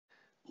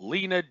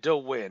Lena De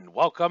Winne.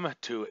 Welcome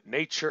to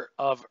Nature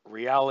of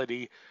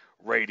Reality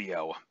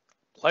Radio.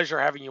 Pleasure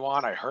having you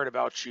on. I heard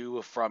about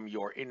you from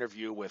your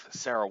interview with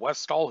Sarah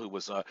Westall, who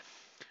was a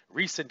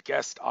recent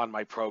guest on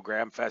my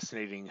program.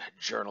 Fascinating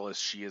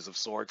journalist she is of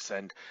sorts,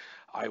 and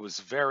I was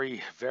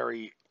very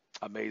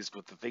amazed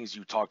with the things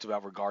you talked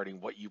about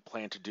regarding what you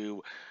plan to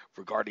do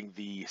regarding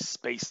the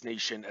Space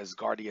Nation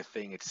Asgardia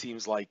thing. It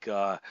seems like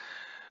a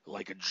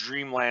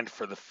dreamland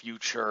for the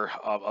future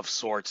of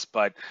sorts.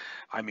 But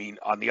I mean,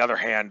 on the other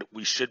hand,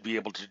 we should be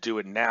able to do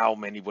it now,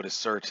 many would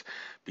assert,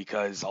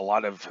 because a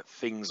lot of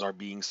things are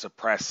being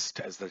suppressed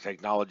as the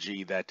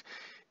technology that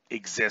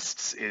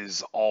exists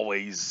is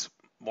always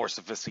more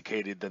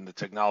sophisticated than the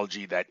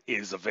technology that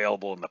is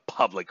available in the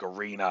public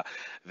arena.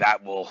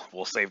 That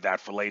we'll save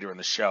that for later in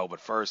the show. But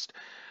first,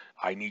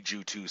 I need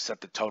you to set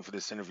the tone for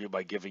this interview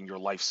by giving your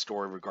life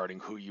story regarding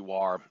who you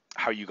are,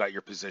 how you got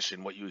your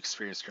position, what you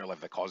experienced in your life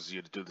that causes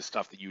you to do the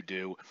stuff that you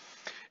do,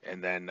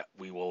 and then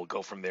we will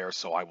go from there.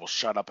 So I will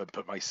shut up and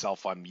put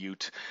myself on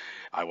mute.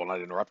 I will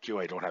not interrupt you.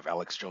 I don't have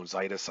Alex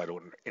Jones-itis. I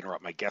don't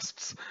interrupt my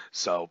guests.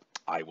 So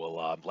I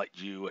will let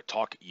you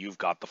talk. You've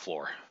got the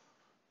floor.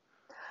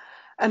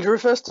 Andrew,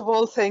 first of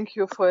all, thank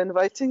you for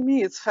inviting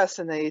me. It's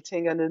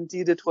fascinating, and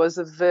indeed it was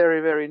a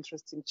very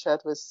interesting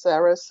chat with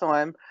Sarah, so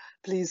I'm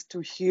pleased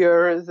to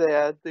hear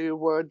that the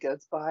word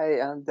gets by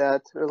and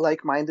that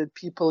like-minded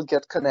people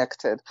get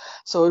connected.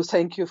 So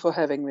thank you for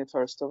having me,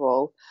 first of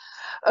all.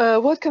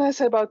 What can I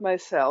say about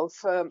myself?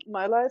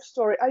 My life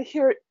story, I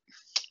hear,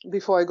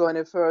 before I go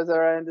any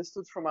further, I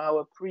understood from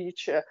our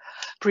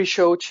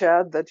pre-show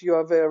chat that you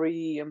are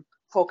very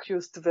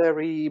focused,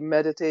 very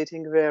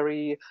meditating,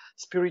 very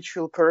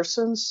spiritual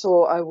person.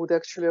 So I would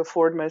actually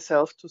afford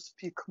myself to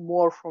speak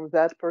more from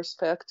that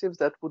perspective.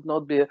 That would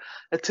not be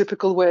a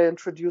typical way I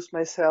introduce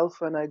myself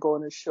when I go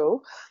on a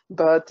show,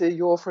 but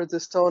you offered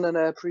this tone and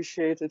I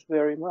appreciate it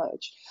very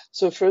much.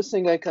 So first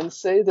thing I can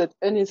say that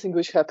anything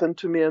which happened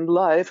to me in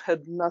life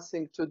had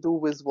nothing to do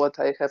with what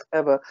I have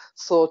ever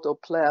thought or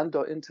planned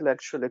or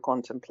intellectually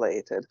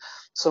contemplated.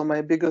 So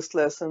my biggest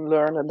lesson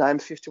learned, and I'm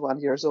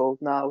 51 years old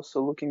now,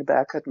 so looking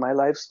back at my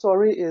life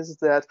story, is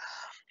that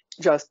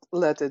just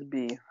let it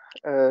be.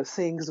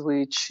 Things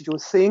which you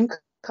think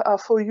are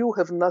for you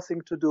have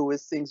nothing to do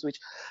with things which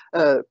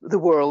the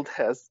world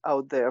has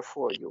out there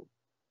for you.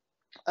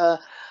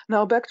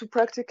 Now back to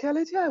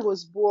practicality. I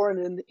was born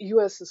in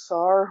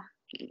USSR,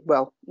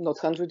 well, not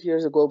 100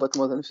 years ago, but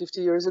more than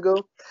 50 years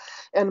ago.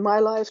 And my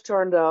life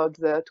turned out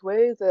that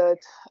way, that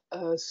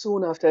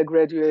soon after I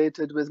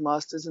graduated with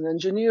Masters in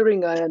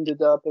Engineering, I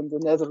ended up in the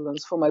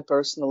Netherlands for my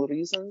personal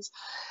reasons.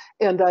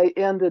 And I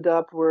ended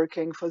up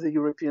working for the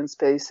European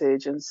Space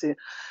Agency.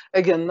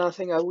 Again,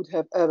 nothing I would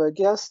have ever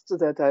guessed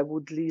that I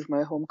would leave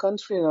my home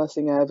country,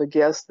 nothing I ever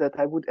guessed that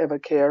I would ever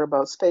care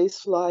about space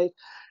flight.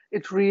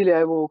 It really,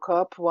 I woke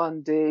up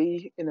one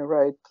day in the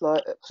right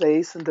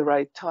place and the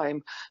right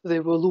time. They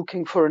were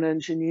looking for an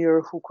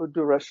engineer who could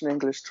do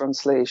Russian-English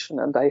translation,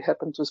 and I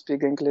happened to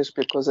speak English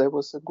because I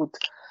was a good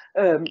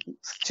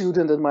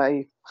student in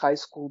my high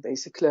school,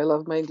 basically. I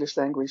love my English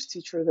language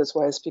teacher. That's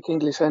why I speak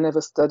English. I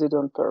never studied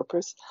on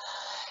purpose.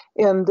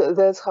 And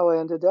that's how I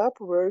ended up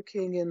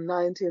working in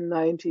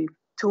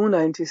 1992,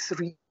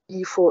 93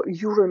 for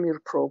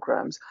Euromir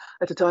programs.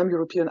 At the time,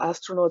 European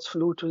astronauts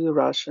flew to the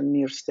Russian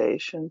Mir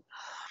station.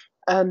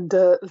 And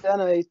then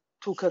I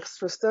took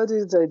extra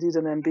studies. I did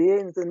an MBA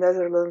in the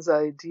Netherlands.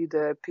 I did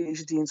a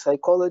PhD in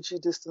psychology,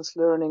 distance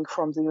learning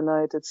from the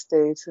United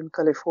States in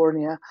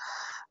California.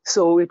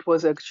 So it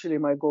was actually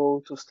my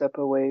goal to step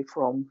away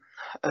from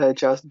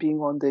just being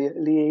on the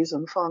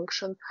liaison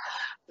function.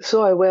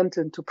 So I went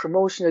into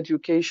promotion,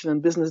 education,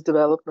 and business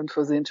development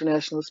for the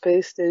International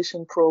Space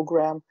Station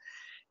program.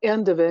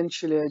 And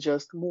eventually I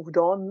just moved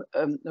on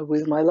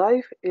with my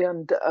life,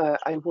 and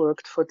I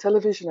worked for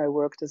television. I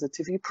worked as a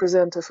TV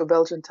presenter for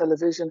Belgian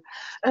television,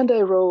 and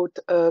I wrote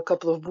a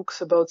couple of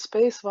books about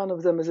space. One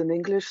of them is in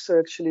English, so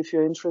actually if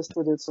you're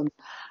interested, it's on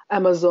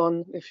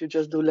Amazon. If you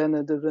just do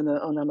Lena De Winne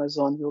on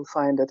Amazon, you'll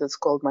find that it's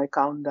called My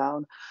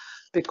Countdown,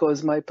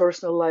 because my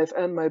personal life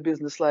and my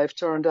business life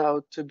turned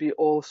out to be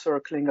all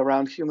circling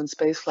around human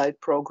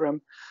spaceflight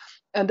program.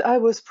 And I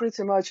was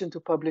pretty much into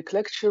public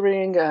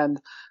lecturing and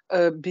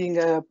being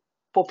a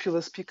popular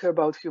speaker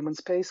about human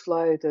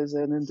spaceflight as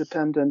an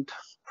independent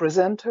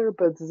presenter.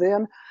 But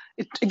then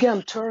it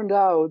again turned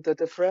out that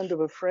a friend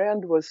of a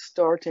friend was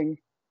starting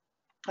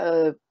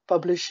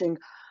publishing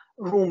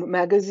Room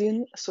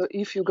magazine. So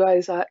if you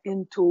guys are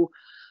into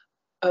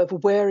a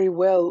very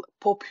well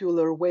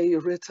popular way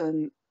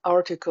written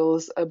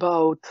articles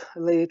about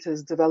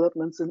latest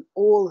developments in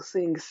all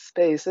things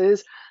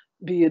spaces,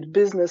 be it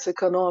business,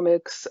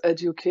 economics,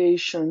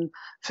 education,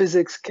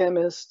 physics,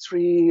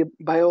 chemistry,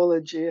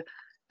 biology,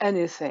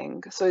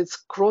 anything. So it's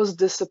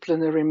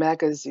cross-disciplinary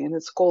magazine.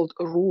 It's called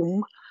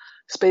Room,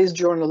 Space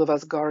Journal of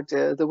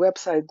Asgardia. The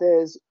website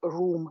there is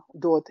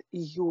room.eu.com.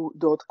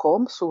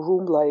 So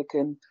room like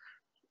in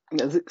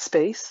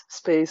space.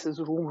 Space is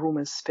room, room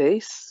is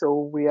space.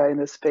 So we are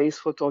in a space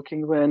for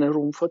talking, we're in a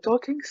room for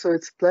talking. So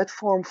it's a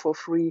platform for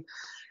free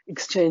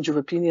exchange of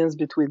opinions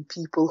between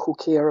people who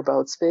care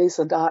about space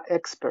and are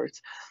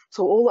experts.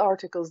 So all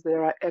articles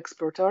there are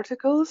expert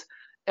articles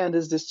and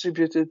is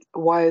distributed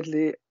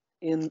widely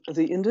in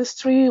the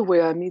industry. We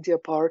are media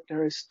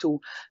partners to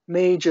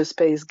major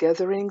space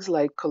gatherings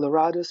like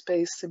Colorado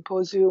Space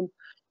Symposium,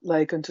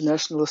 like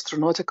International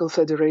Astronautical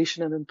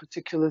Federation, and in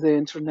particular the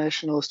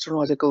International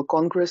Astronautical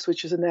Congress,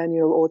 which is an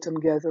annual autumn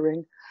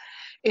gathering.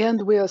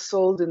 And we are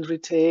sold in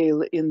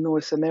retail in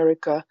North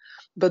America.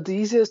 But the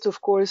easiest,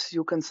 of course,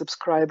 you can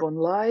subscribe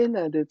online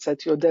and it's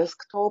at your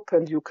desktop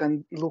and you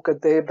can look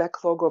at the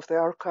backlog of the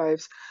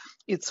archives.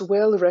 It's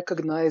well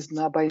recognized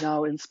now by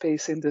now in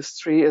space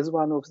industry as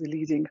one of the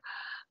leading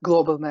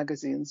global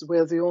magazines.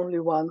 We're the only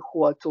one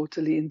who are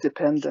totally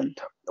independent.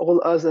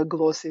 All other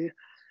glossy,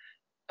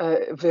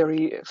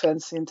 very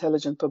fancy,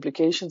 intelligent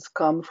publications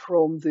come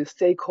from the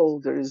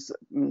stakeholders,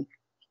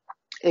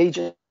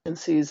 agencies,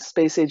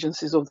 space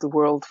agencies of the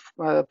world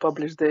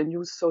publish their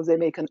news, so they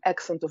make an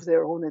accent of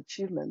their own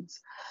achievements.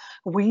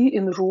 We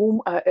in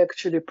Room are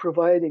actually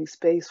providing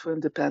space for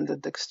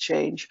independent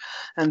exchange,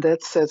 and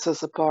that sets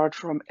us apart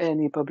from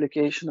any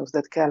publication of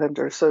that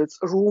calendar. So it's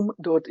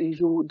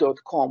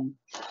room.eu.com.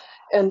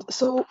 And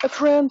so a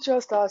friend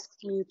just asked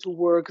me to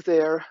work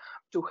there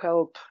to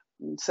help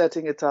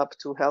setting it up,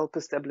 to help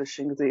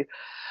establishing the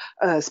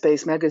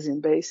space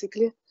magazine,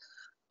 basically.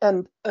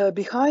 And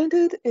behind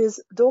it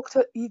is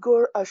Dr.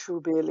 Igor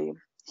Ashurbeli.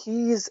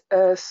 He is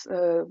a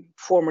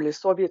formerly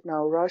Soviet,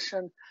 now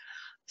Russian,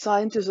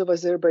 scientist of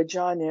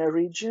Azerbaijani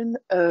origin,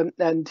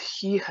 and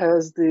he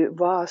has the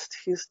vast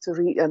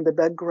history and the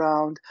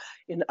background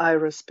in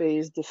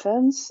aerospace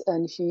defense,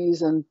 and he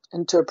is an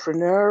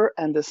entrepreneur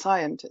and a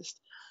scientist.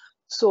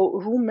 So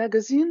Room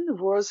magazine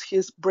was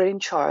his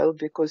brainchild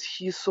because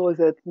he saw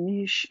that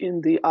niche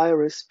in the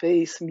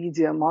aerospace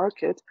media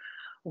market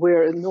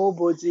where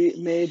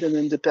nobody made an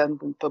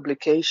independent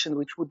publication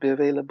which would be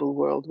available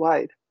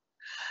worldwide.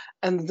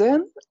 And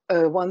then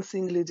one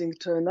thing leading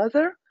to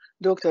another,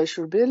 Dr.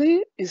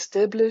 Ashurbeli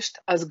established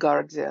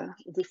Asgardia,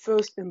 the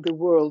first in the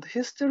world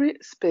history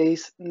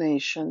space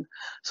nation.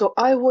 So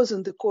I was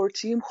in the core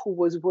team who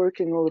was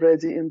working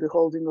already in the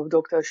holding of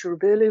Dr.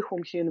 Ashurbeli,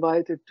 whom he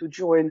invited to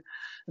join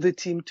the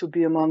team to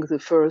be among the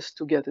first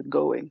to get it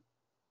going.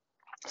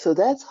 So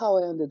that's how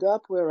I ended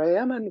up where I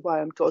am and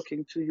why I'm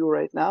talking to you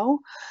right now,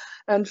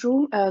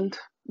 Andrew, and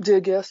dear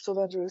guests of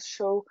Andrew's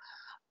show.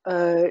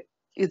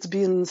 It's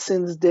been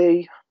since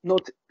day,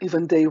 not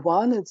even day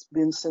one, it's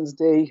been since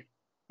day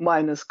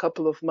minus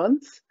couple of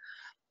months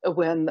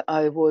when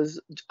I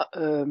was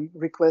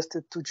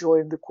requested to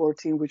join the core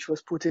team, which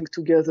was putting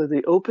together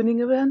the opening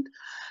event.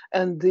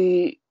 And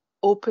the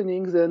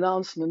opening, the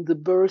announcement, the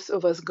birth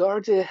of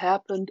Asgardia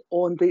happened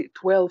on the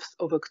 12th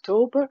of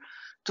October,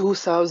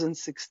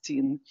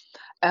 2016.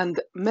 And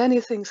many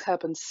things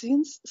happened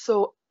since.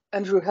 So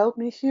Andrew, help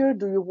me here.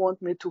 Do you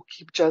want me to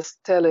keep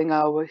just telling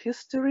our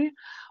history,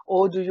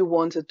 or do you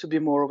want it to be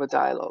more of a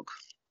dialogue?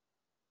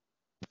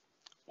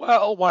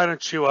 Well, why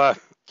don't you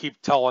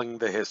keep telling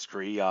the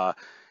history?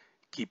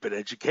 Keep it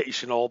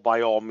educational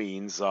by all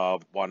means.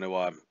 Want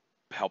to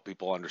help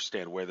people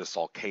understand where this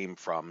all came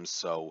from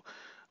so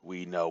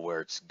we know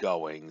where it's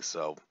going.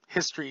 So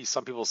history,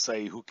 some people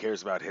say, who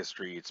cares about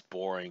history? It's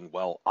boring.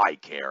 Well, I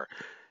care.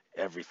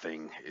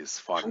 Everything is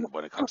fun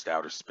when it comes to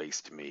outer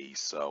space to me.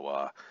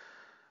 So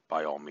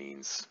by all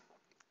means,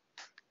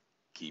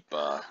 keep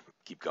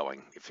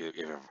going.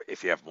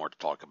 If you have more to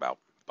talk about,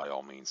 by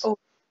all means. Oh,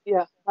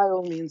 yeah, by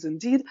all means,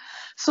 indeed.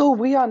 So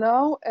we are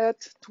now at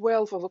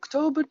 12th of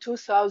October,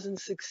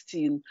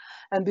 2016.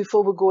 And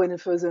before we go any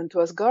further into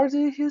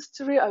Asgardia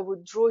history, I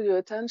would draw your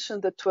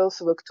attention that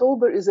 12th of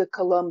October is a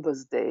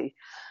Columbus Day.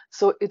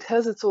 So it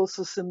has its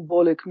also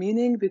symbolic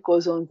meaning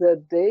because on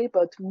that day,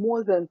 but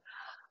more than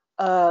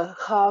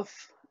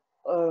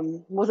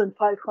more than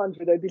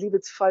 500, I believe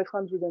it's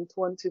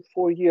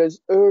 524 years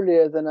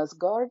earlier than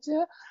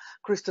Asgardia,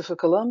 Christopher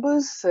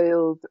Columbus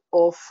sailed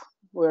off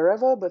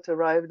wherever, but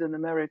arrived in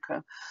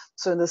America.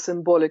 So in a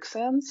symbolic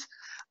sense,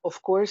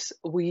 of course,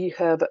 we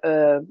have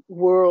a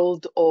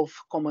world of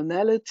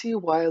commonality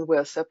while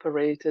we're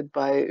separated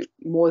by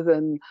more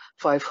than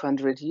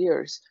 500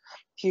 years.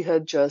 He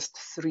had just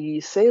 3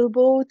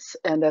 sailboats,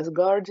 and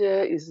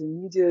Asgardia is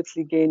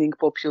immediately gaining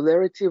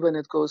popularity when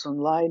it goes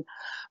online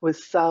with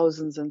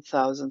thousands and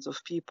thousands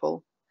of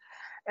people.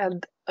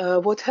 And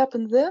what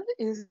happened then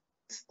is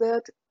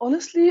that,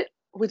 honestly,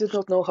 we did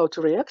not know how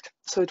to react.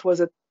 So it was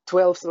at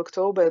 12th of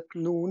October at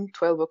noon,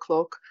 12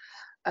 o'clock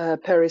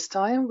Paris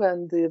time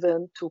when the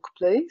event took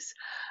place.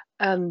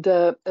 And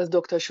as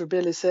Dr.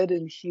 Ashurbeli said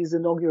in his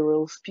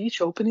inaugural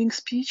speech, opening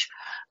speech,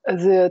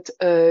 that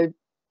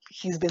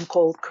he's been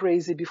called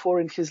crazy before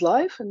in his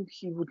life, and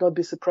he would not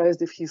be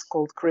surprised if he's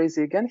called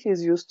crazy again.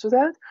 He's used to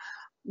that.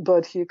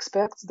 But he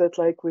expects that,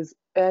 like with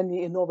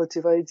any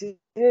innovative idea,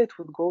 it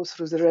would go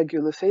through the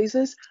regular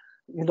phases.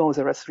 You know,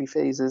 there are 3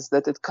 phases: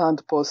 that it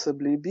can't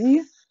possibly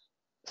be,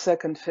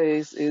 Second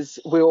phase is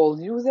we all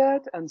knew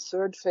that. And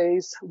third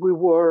phase, we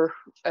were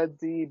at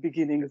the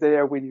beginning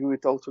there. We knew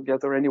it all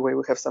together anyway.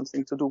 We have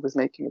something to do with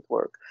making it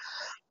work.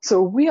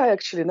 So we are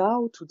actually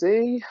now,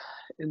 today,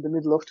 in the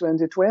middle of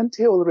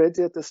 2020,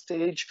 already at the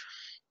stage,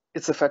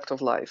 it's a fact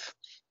of life.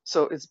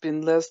 So it's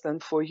been less than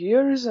 4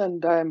 years,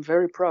 and I'm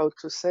very proud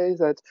to say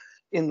that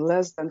in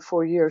less than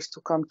 4 years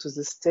to come to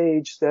the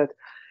stage that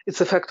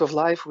it's a fact of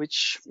life,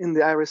 which in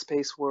the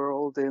aerospace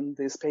world, in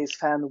the space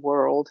fan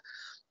world,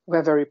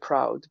 we're very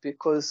proud,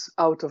 because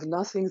out of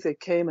nothing, they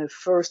came a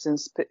first in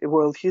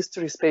world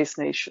history space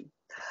nation.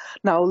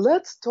 Now,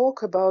 let's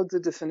talk about the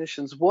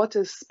definitions. What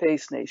is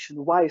space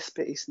nation? Why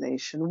space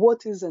nation?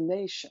 What is a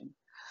nation?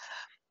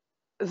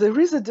 There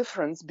is a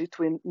difference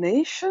between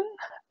nation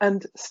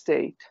and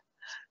state.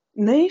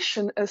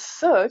 Nation as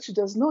such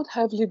does not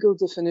have legal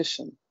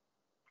definition.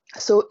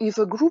 So if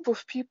a group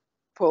of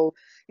people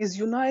is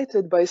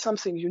united by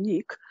something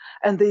unique,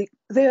 and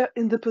they're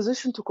in the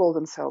position to call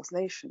themselves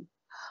nation.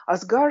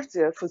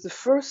 Asgardia, for the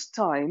first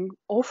time,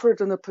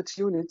 offered an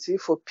opportunity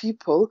for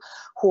people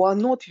who are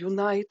not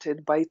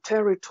united by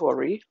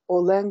territory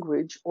or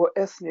language or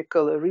ethnic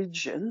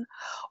origin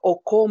or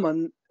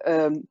common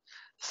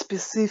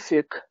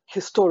specific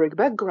historic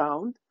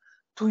background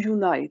to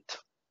unite.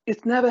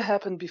 It never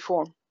happened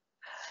before.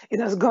 In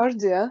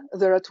Asgardia,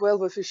 there are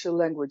 12 official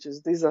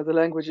languages. These are the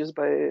languages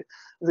by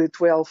the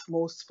 12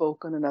 most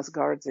spoken in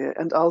Asgardia,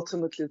 and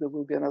ultimately there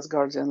will be an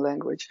Asgardian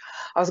language.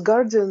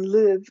 Asgardians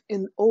live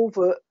in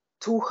over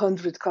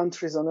 200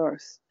 countries on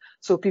Earth,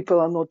 so people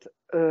are not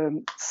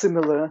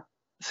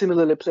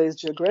similarly placed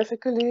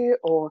geographically,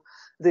 or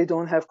they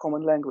don't have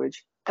common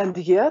language. And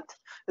yet,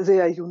 they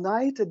are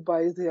united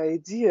by the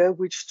idea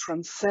which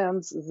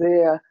transcends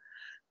their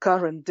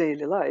current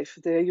daily life.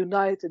 They are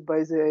united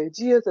by the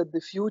idea that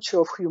the future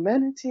of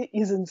humanity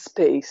is in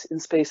space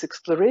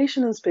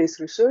exploration, in space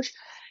research,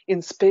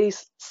 in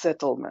space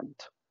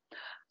settlement.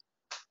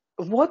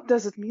 What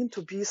does it mean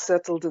to be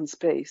settled in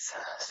space?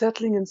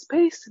 Settling in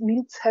space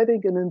means having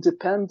an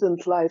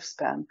independent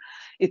lifespan.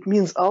 It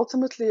means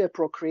ultimately a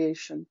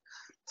procreation.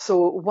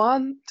 So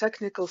one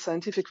technical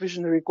scientific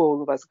visionary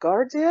goal of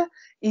Asgardia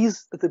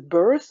is the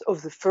birth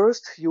of the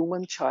first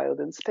human child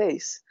in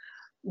space.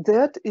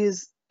 That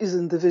is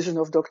in the vision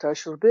of Dr.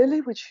 Ashur Beli,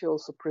 which he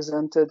also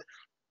presented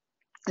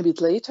a bit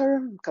later,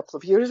 a couple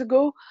of years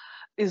ago,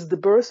 is the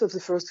birth of the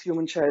first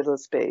human child in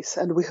space.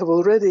 And we have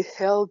already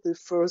held the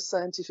first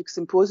scientific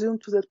symposium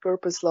to that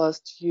purpose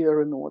last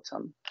year in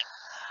autumn.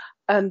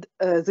 And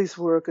this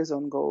work is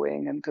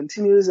ongoing and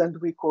continues, and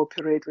we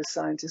cooperate with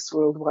scientists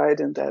worldwide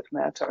in that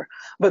matter.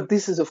 But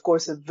this is, of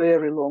course, a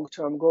very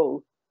long-term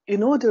goal.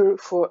 In order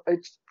for a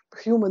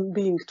human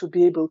being to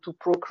be able to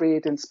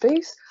procreate in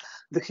space,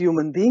 the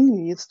human being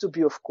needs to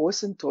be, of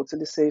course, in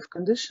totally safe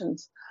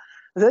conditions.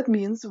 That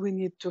means we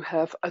need to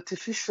have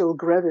artificial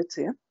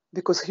gravity,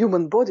 because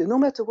human body, no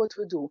matter what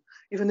we do,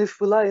 even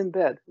if we lie in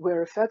bed,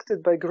 we're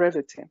affected by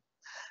gravity.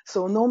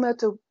 So no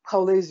matter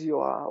how lazy you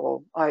are,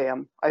 or I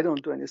am, I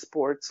don't do any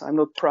sports, I'm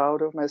not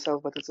proud of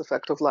myself, but it's a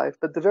fact of life.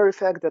 But the very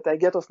fact that I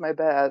get off my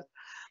bed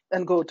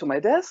and go to my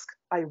desk,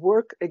 I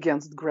work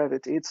against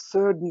gravity. It's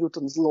third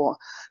Newton's law.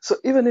 So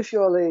even if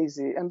you're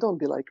lazy, and don't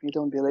be like me,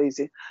 don't be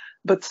lazy,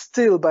 but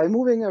still by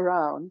moving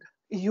around,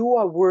 you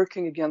are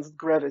working against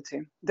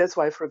gravity. That's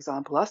why, for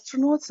example,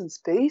 astronauts in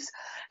space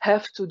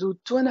have to do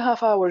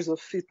 2.5 hours of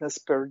fitness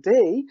per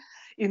day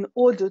in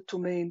order to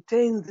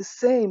maintain the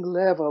same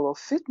level of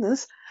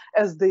fitness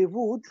as they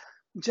would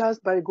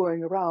just by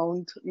going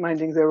around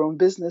minding their own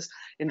business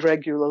in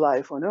regular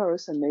life on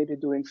Earth and maybe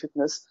doing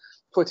fitness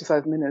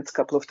 45 minutes a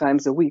couple of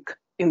times a week.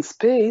 In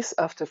space,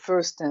 after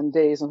first 10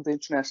 days on the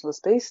International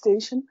Space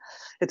Station,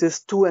 it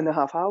is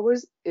 2.5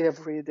 hours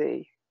every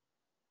day.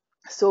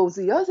 So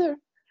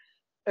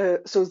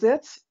so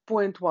that's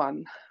point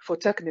one for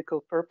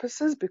technical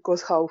purposes,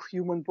 because how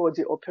human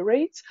body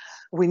operates,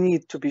 we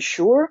need to be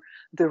sure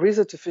there is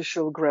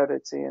artificial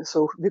gravity.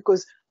 So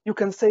because you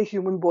can say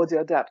human body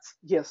adapts,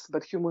 yes,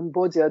 but human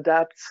body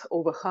adapts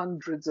over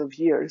hundreds of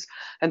years,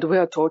 and we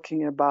are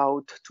talking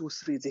about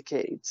 2-3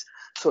 decades.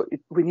 So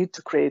we need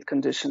to create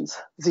conditions.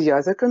 The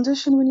other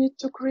condition we need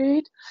to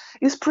create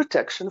is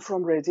protection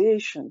from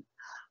radiation.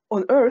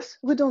 On Earth,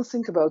 we don't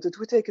think about it.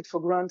 We take it for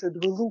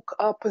granted. We look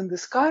up in the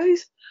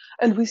skies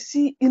and we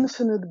see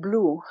infinite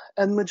blue.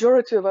 And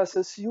majority of us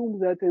assume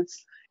that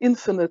it's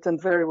infinite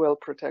and very well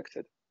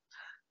protected.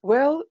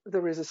 Well,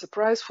 there is a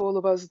surprise for all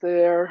of us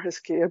there,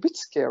 a bit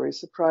scary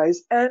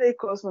surprise. Any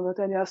cosmonaut,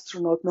 any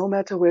astronaut, no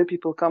matter where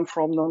people come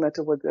from, no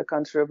matter what their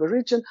country of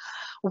origin,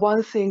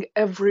 one thing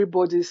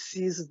everybody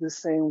sees the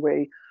same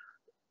way.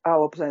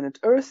 Our planet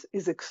Earth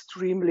is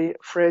extremely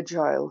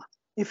fragile.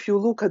 If you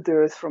look at the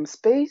Earth from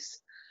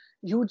space,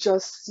 you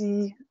just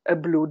see a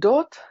blue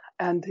dot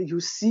and you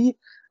see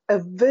a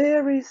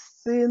very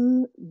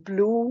thin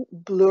blue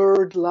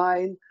blurred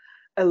line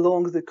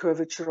along the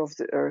curvature of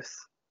the Earth.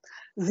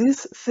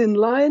 This thin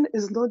line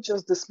is not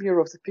just the smear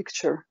of the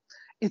picture,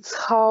 it's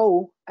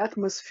how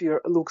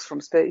atmosphere looks from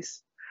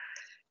space.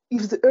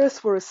 If the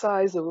Earth were the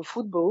size of a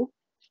football,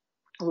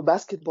 of a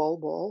basketball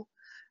ball,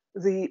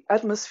 the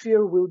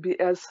atmosphere will be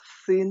as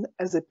thin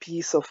as a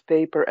piece of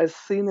paper, as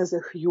thin as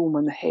a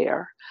human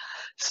hair.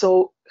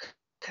 So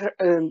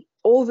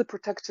all the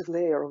protective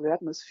layer of the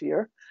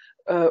atmosphere,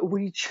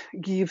 which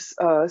gives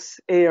us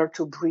air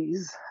to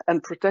breathe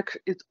and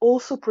it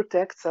also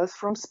protects us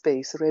from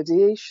space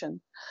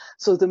radiation.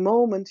 So the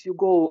moment you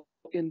go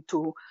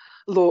into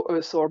low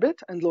Earth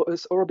orbit, and low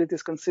Earth orbit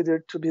is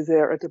considered to be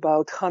there at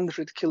about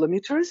 100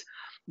 kilometers,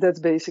 that's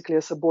basically a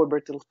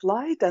suborbital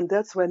flight, and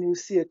that's when you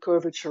see a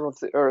curvature of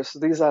the Earth.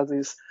 These are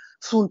these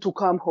soon to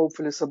come,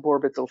 hopefully,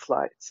 suborbital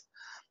flights.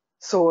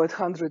 So at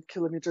 100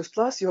 kilometers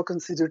plus, you're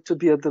considered to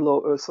be at the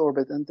low Earth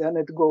orbit, and then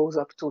it goes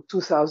up to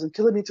 2,000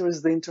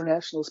 kilometers. The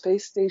International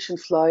Space Station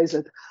flies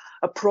at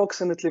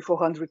approximately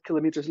 400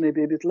 kilometers,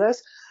 maybe a bit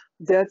less.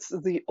 That's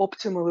the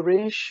optimal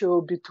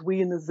ratio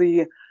between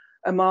the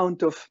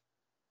amount of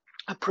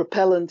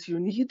propellant you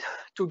need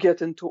to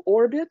get into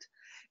orbit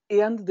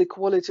and the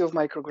quality of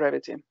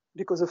microgravity.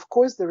 Because, of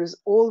course, there is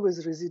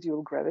always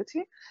residual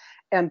gravity.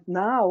 And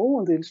now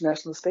on the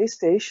International Space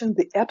Station,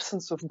 the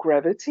absence of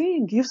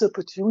gravity gives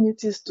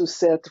opportunities to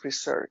set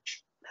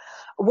research.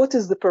 What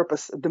is the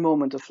purpose at the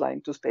moment of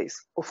flying to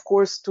space? Of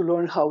course, to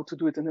learn how to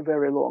do it in a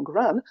very long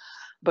run,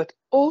 but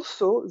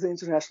also the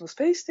International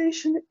Space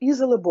Station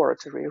is a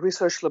laboratory, a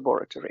research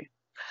laboratory.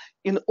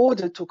 In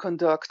order to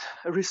conduct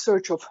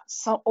research of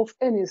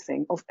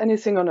anything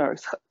on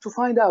Earth, to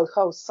find out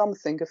how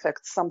something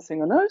affects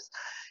something on Earth,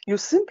 you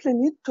simply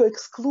need to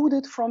exclude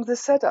it from the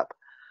setup.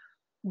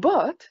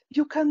 But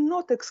you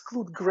cannot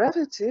exclude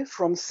gravity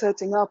from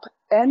setting up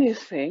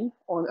anything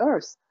on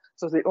Earth.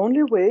 So the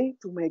only way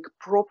to make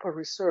proper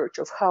research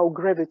of how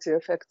gravity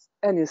affects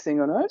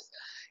anything on Earth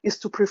is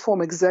to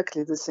perform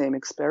exactly the same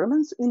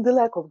experiments in the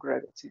lack of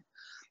gravity.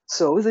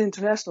 So the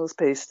International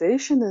Space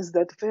Station is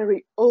that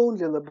very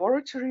only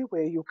laboratory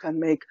where you can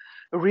make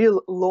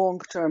real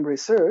long-term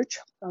research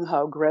on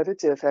how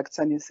gravity affects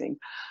anything.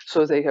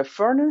 So they have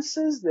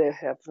furnaces, they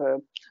have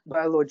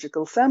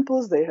biological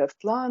samples, they have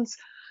plants,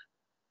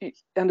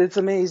 and it's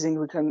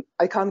amazing.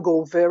 I can't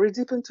go very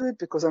deep into it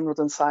because I'm not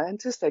a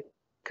scientist. I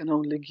can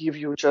only give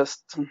you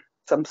just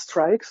some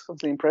strikes of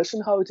the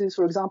impression how it is.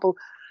 For example,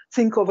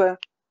 think of a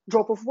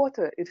drop of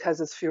water. It has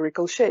a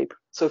spherical shape,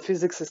 so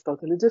physics is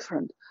totally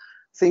different.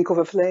 Think of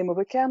a flame of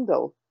a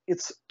candle.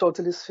 It's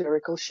totally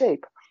spherical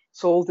shape.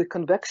 So all the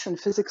convection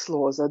physics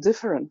laws are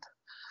different.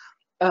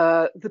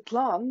 The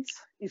plants,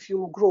 if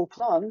you grow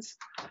plants,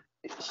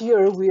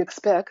 here we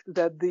expect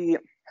that the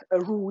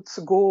roots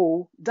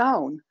go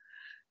down.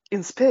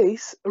 In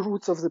space,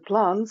 roots of the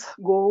plants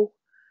go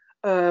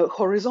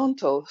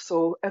horizontal.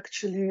 So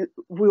actually,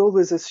 we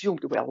always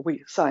assumed, well,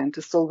 we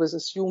scientists always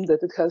assume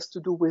that it has to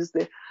do with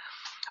the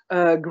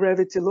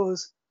gravity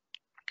laws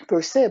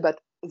per se, but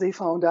they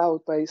found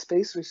out by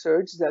space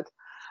research that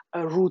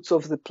roots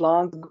of the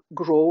plant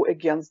grow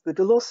against the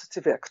velocity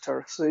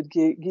vector. So it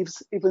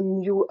gives even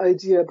new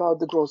idea about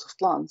the growth of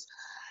plants.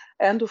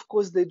 And of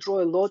course, they draw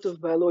a lot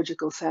of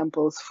biological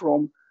samples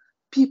from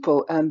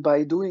people, and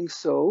by doing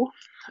so,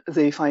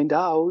 they find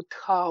out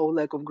how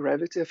lack of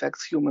gravity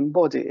affects human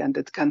body, and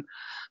it can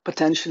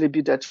potentially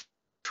be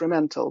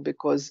detrimental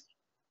because,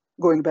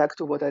 going back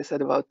to what I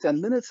said about 10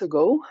 minutes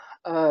ago,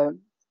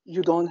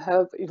 you don't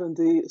have even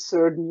the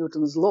third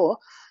Newton's law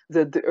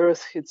that the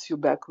Earth hits you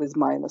back with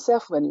minus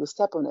F when you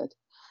step on it.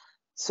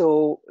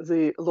 So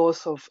the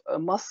loss of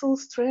muscle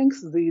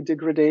strength, the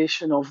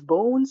degradation of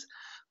bones,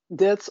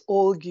 that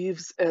all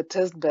gives a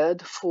test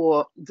bed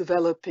for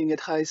developing at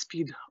high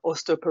speed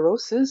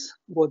osteoporosis,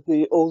 what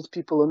the old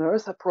people on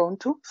Earth are prone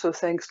to. So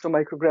thanks to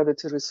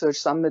microgravity research,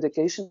 some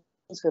medications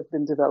have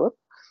been developed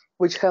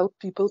which help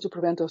people to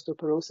prevent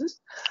osteoporosis.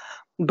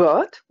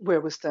 But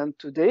where we stand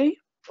today,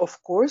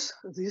 of course,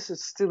 this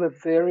is still a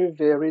very,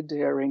 very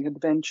daring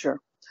adventure.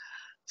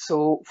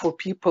 So for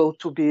people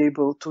to be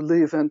able to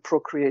live and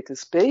procreate in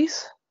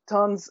space,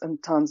 tons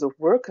and tons of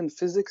work in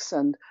physics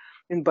and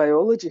in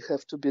biology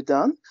have to be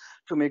done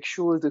to make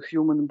sure the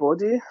human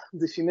body,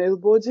 the female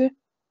body,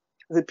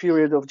 the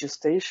period of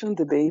gestation,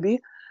 the baby,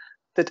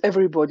 that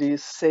everybody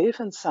is safe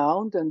and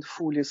sound and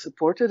fully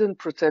supported and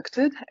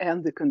protected,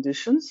 and the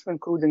conditions,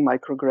 including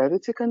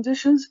microgravity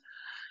conditions,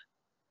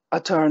 are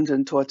turned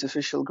into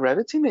artificial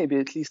gravity, maybe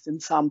at least in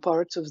some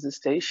parts of the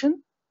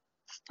station,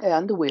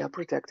 and we are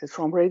protected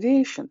from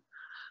radiation.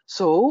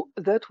 So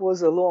that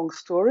was a long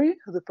story,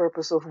 the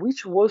purpose of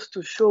which was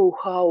to show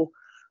how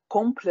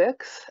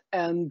complex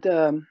and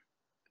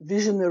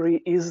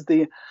visionary is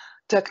the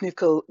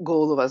technical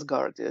goal of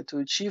Asgardia, to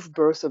achieve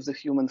birth of the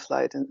human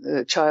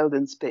child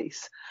in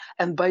space.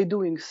 And by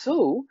doing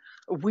so,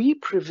 we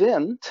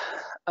prevent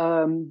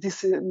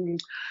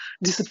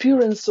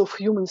disappearance of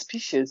human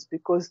species,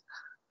 because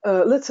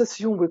let's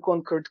assume we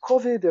conquered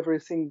COVID,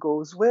 everything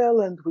goes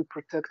well, and we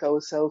protect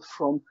ourselves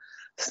from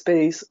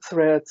space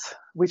threats,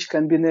 which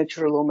can be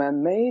natural or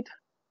man-made.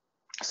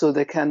 So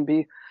there can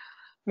be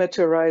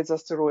meteorites,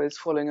 asteroids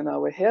falling on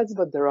our heads,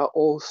 but there are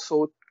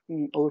also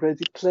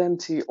already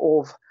plenty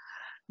of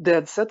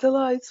dead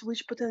satellites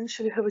which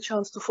potentially have a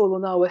chance to fall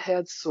on our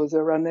heads. So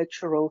there are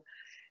natural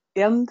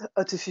end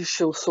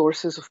artificial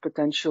sources of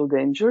potential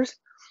dangers,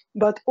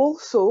 but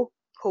also,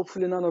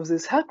 hopefully none of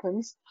this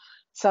happens,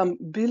 some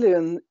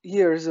billion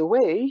years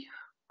away,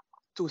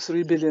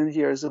 2-3 billion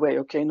years away,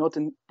 okay, not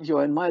in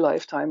your and my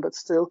lifetime, but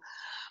still,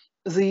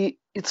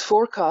 it's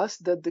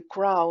forecast that the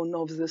crown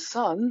of the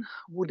sun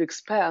would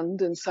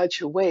expand in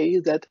such a way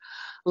that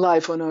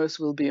life on Earth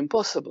will be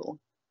impossible.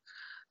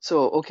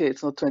 So, okay,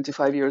 it's not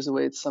 25 years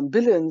away, it's some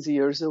billions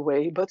years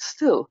away, but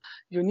still,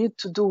 you need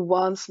to do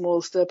one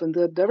small step in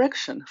that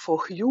direction.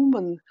 For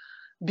human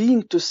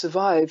being to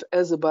survive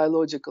as a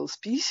biological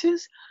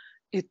species,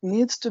 it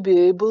needs to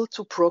be able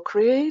to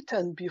procreate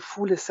and be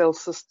fully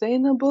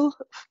self-sustainable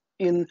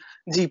in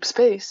deep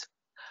space.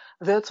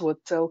 That's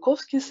what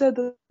Tsiolkovsky said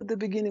at the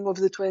beginning of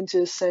the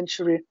 20th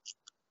century.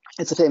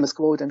 It's a famous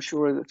quote. I'm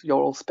sure that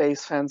your all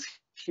space fans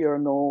here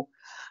know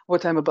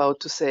what I'm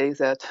about to say,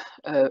 that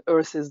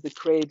Earth is the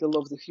cradle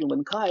of the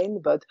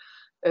humankind, but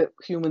a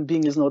human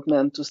being is not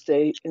meant to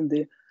stay in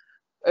the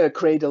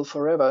cradle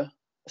forever.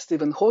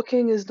 Stephen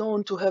Hawking is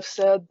known to have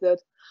said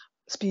that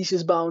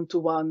species bound to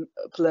one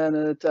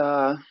planet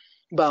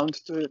bound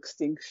to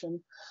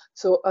extinction.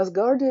 So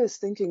Asgardia is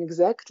thinking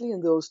exactly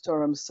in those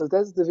terms. So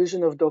that's the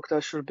vision of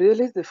Dr.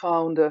 Shurbeli, the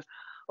founder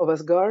of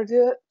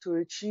Asgardia, to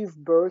achieve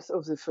birth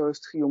of the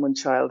first human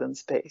child in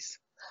space.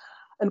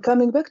 And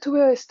coming back to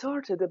where I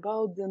started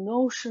about the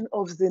notion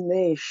of the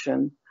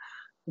nation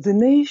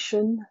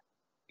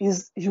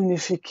is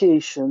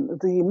unification.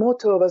 The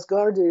motto of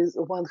Asgardia is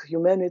one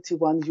humanity,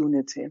 one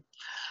unity.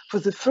 For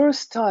the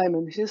first time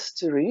in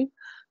history,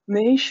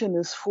 nation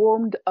is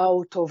formed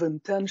out of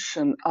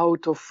intention,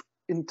 out of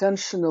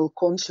intentional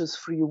conscious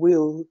free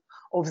will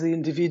of the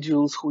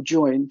individuals who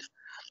joined.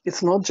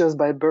 It's not just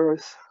by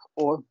birth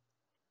or,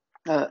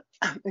 not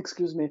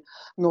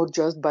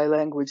just by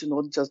language,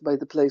 not just by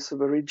the place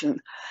of origin.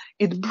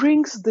 It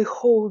brings the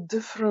whole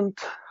different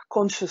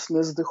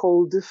consciousness, the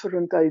whole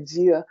different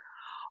idea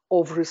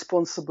of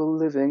responsible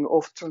living,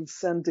 of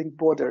transcending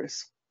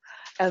borders.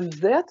 And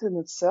that in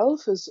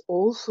itself is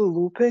also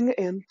looping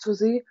into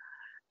the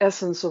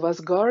essence of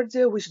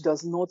Asgardia, which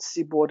does not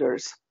see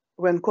borders.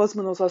 When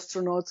cosmonaut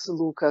astronauts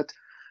look at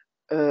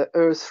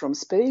Earth from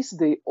space,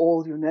 they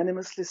all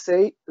unanimously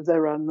say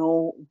there are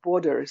no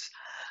borders.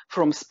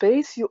 From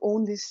space, you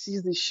only see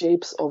the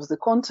shapes of the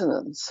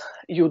continents.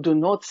 You do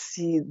not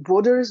see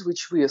borders,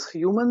 which we as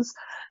humans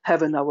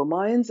have in our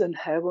minds and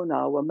have on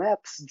our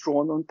maps,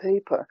 drawn on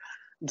paper,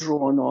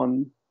 drawn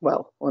on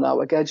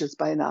our gadgets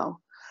by now.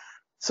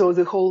 So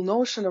the whole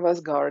notion of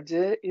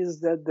Asgardia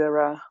is that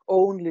there are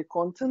only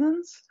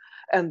continents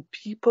and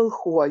people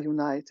who are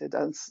united.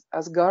 As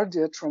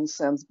Asgardia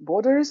transcends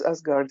borders,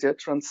 Asgardia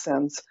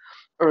transcends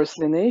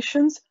earthly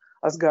nations,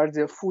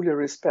 Asgardia fully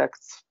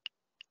respects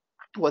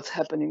what's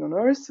happening on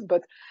Earth,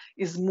 but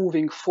is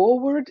moving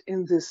forward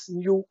in this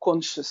new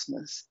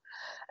consciousness.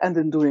 And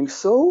in doing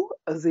so,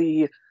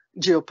 the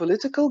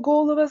geopolitical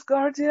goal of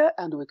Asgardia,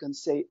 and we can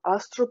say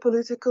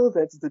astropolitical,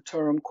 that's the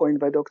term coined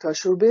by Dr.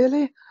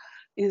 Shurbeli,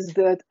 is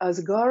that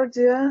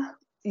Asgardia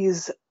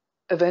is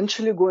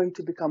eventually going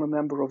to become a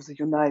member of the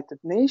United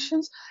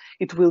Nations.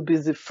 It will be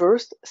the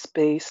first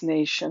space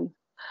nation.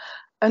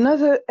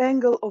 Another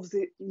angle of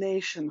the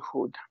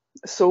nationhood.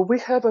 So we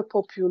have a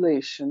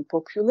population.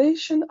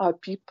 Population are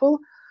people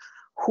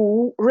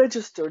who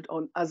registered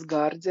on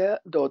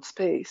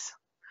asgardia.space.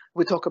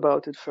 We talk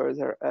about it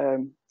further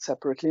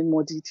separately in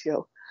more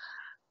detail.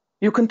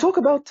 You can talk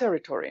about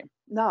territory.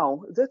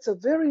 Now, that's a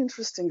very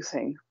interesting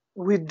thing.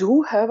 We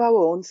do have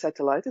our own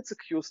satellite. It's a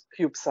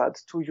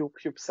CubeSat, 2U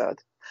CubeSat.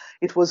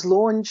 It was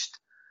launched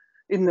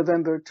in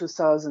November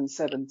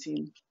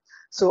 2017.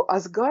 So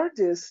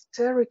Asgardia's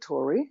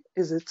territory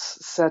is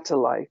its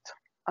satellite.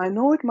 I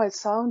know it might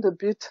sound a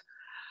bit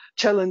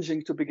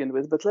challenging to begin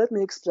with, but let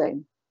me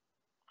explain.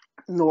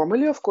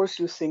 Normally, of course,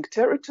 you think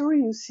territory,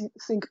 you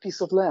think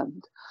piece of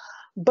land.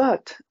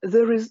 But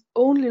there is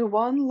only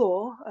one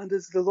law, and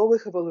it's the law we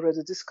have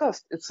already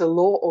discussed. It's a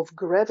law of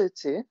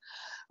gravity,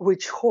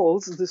 which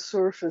holds the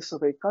surface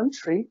of a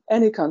country,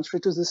 any country,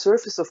 to the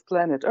surface of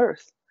planet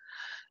Earth.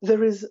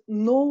 There is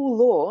no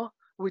law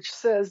which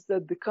says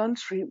that the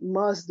country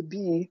must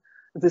be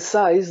the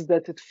size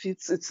that it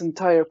fits its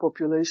entire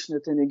population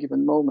at any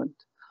given moment.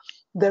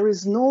 There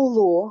is no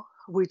law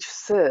which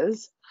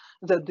says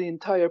that the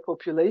entire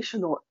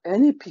population, or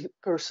any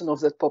person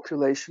of that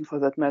population for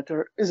that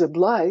matter, is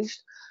obliged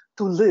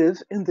to live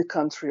in the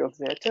country of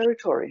their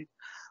territory.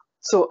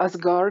 So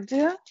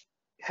Asgardia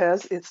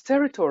has its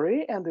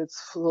territory and it's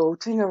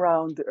floating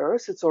around the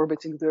Earth. It's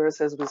orbiting the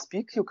Earth as we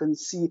speak. You can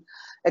see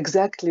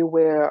exactly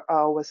where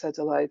our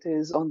satellite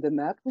is on the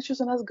map, which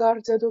is on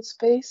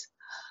asgardia.space.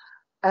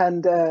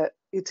 And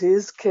it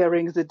is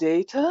carrying the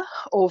data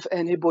of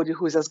anybody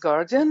who is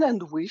Asgardian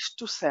and wish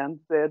to send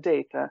their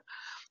data.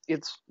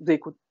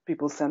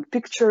 People send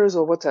pictures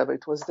or whatever.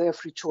 It was their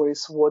free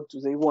choice. What do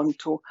they want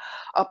to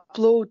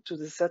upload to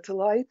the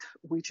satellite,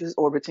 which is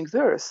orbiting the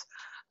Earth?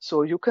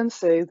 So you can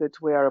say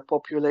that we are a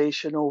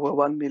population over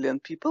 1 million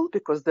people,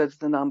 because that's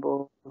the number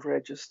of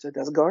registered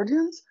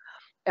Asgardians.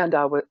 And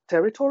our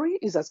territory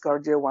is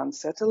Asgardia 1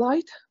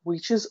 satellite,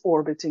 which is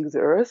orbiting the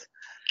Earth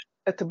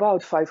at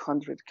about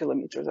 500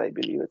 kilometers, I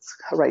believe it's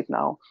right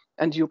now.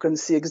 And you can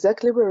see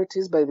exactly where it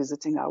is by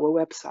visiting our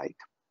website.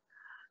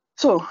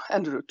 So,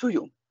 Andrew, to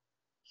you.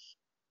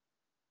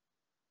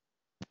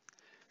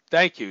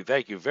 Thank you.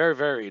 Thank you. Very,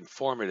 very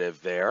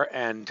informative there.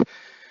 And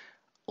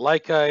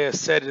like I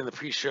said in the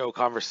pre-show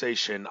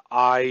conversation,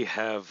 I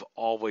have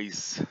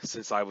always,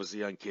 since I was a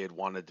young kid,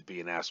 wanted to be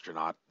an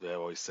astronaut. They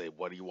always say,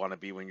 "What do you want to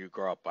be when you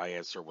grow up?" My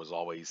answer was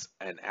always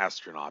an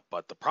astronaut.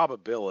 But the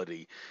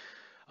probability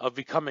of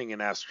becoming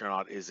an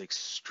astronaut is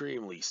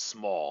extremely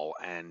small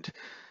and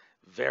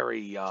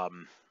very,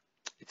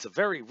 it's a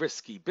very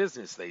risky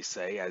business, they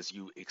say, as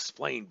you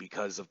explained,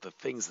 because of the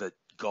things that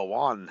go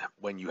on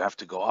when you have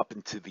to go up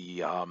into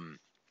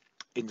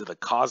the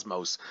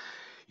cosmos.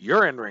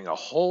 You're entering a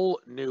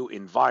whole new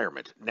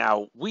environment.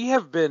 Now, we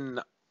have been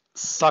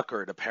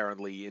suckered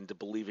apparently into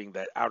believing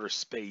that outer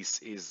space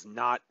is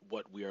not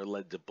what we are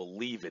led to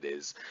believe it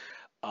is.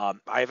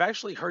 I've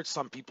actually heard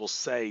some people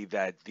say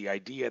that the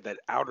idea that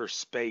outer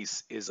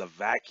space is a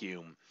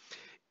vacuum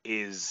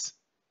is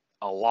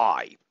a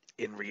lie.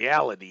 In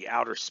reality,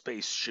 outer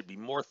space should be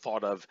more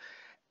thought of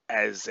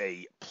as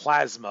a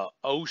plasma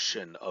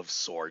ocean of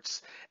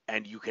sorts,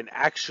 and you can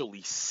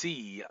actually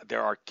see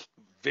there are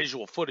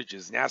visual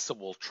footages. NASA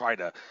will try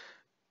to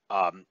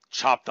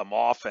chop them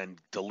off and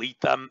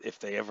delete them if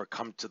they ever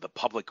come to the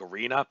public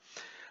arena.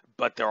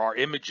 But there are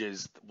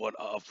images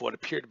of what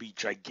appear to be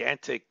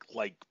gigantic,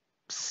 like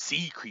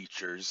sea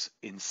creatures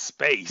in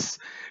space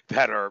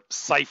that are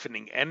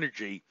siphoning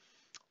energy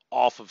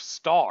off of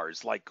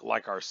stars,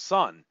 like our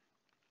sun.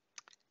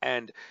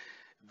 And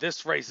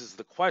this raises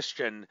the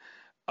question,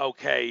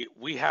 okay,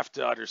 we have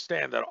to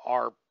understand that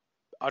our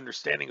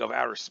understanding of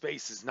outer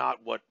space is not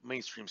what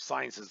mainstream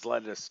science has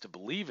led us to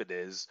believe it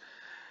is.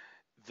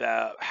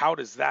 How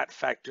does that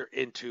factor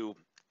into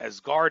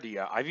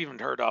Asgardia? I've even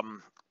heard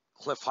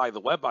Cliff High,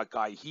 the Webbot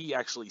guy, he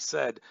actually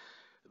said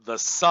the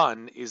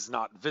sun is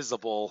not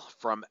visible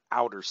from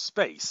outer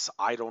space.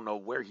 I don't know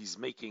where he's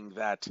making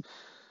that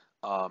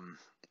um,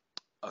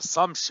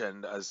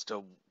 assumption as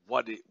to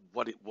what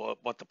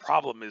the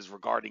problem is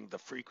regarding the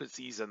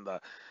frequencies and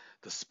the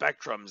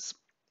spectrums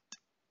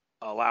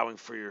allowing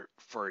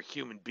for a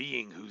human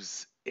being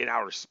who's in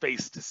outer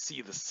space to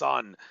see the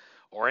sun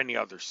or any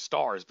other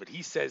stars. But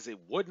he says it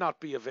would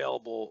not be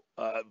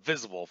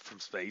visible from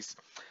space.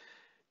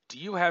 Do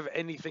you have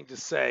anything to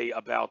say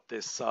about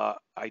this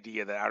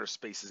idea that outer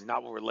space is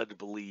not what we're led to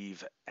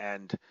believe,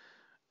 and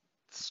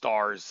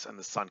stars and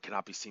the sun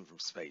cannot be seen from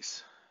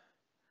space?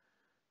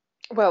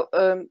 Well,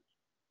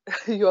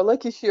 you're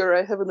lucky here.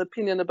 I have an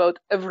opinion about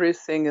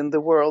everything in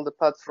the world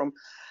apart from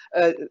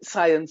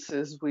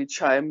sciences,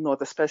 which I'm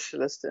not a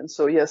specialist in.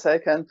 So yes, I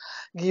can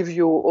give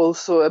you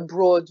also a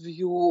broad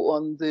view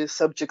on the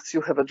subjects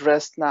you have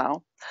addressed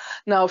now.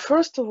 Now,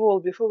 first of all,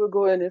 before we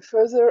go any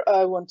further,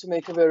 I want to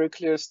make a very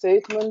clear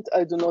statement.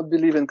 I do not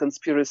believe in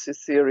conspiracy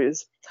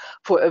theories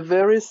for a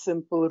very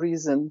simple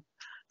reason.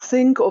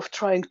 Think of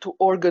trying to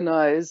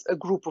organize a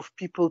group of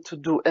people to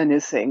do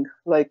anything.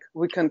 Like,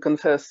 we can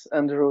confess,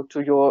 Andrew,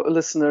 to your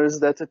listeners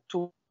that it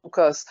took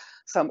us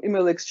some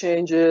email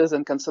exchanges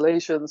and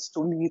cancellations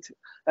to meet,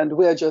 and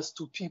we're just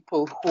two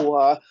people who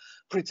are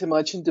pretty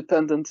much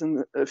independent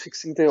in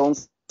fixing their own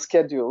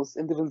schedules,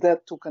 and even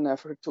that took an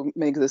effort to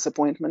make this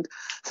appointment.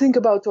 Think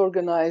about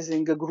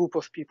organizing a group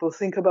of people.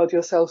 Think about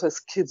yourself as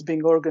kids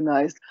being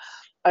organized.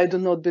 I do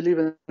not believe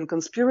in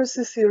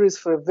conspiracy theories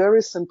for a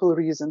very simple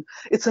reason.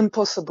 It's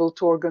impossible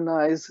to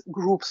organize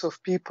groups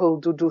of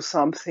people to do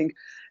something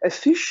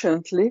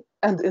efficiently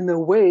and in a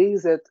way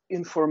that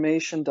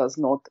information does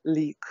not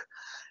leak.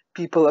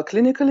 People are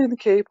clinically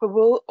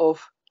incapable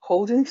of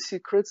holding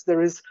secrets.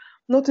 There is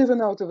not even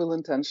out of ill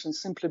intention,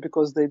 simply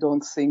because they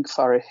don't think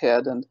far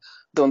ahead and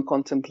don't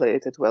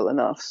contemplate it well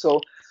enough. So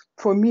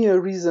for me, a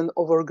reason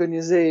of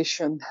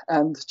organization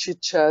and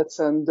chit-chats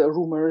and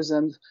rumors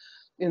and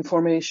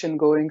information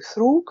going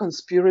through,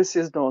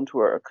 conspiracies don't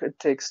work. It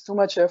takes too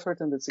much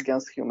effort and it's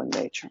against human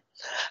nature.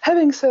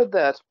 Having said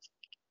that,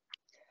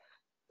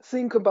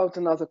 think about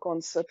another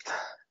concept.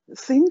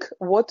 Think,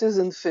 what is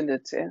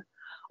infinity?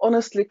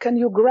 Honestly, can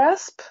you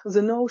grasp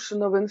the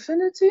notion of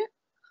infinity?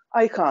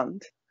 I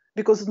can't,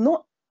 because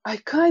I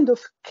kind of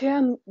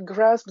can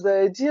grasp the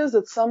idea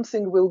that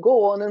something will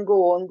go on and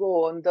go on,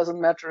 go on. It doesn't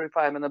matter if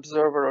I'm an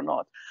observer or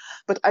not.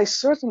 But I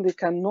certainly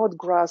cannot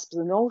grasp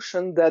the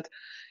notion that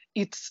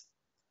it's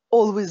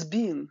always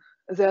been,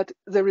 that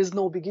there is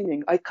no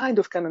beginning. I kind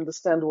of can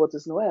understand what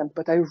is no end,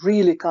 but I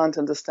really can't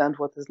understand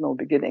what is no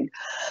beginning.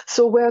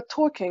 So we're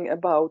talking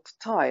about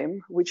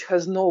time, which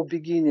has no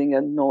beginning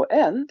and no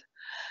end,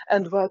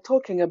 and we're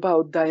talking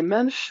about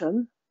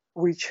dimension,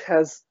 which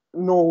has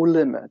no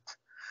limit.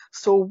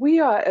 So we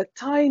are a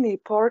tiny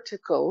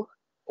particle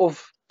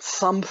of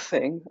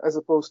something as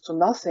opposed to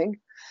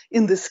nothing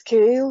in the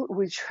scale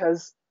which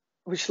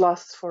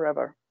lasts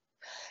forever.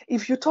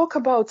 If you talk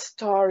about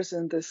stars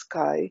in the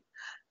sky,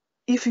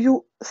 if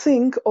you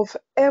think of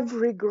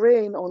every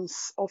grain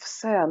of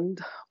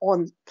sand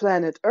on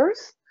planet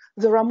Earth,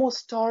 there are more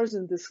stars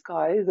in the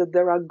sky than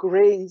there are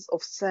grains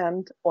of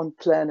sand on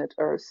planet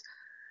Earth.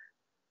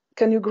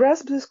 Can you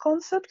grasp this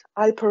concept?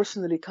 I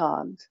personally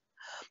can't.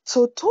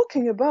 So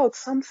talking about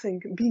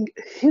something being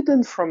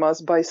hidden from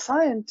us by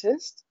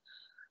scientists,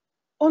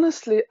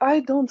 honestly, I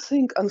don't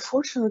think,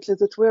 unfortunately,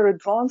 that we're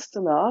advanced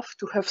enough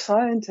to have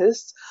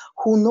scientists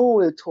who know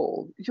it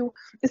all.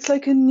 It's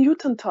like in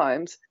Newton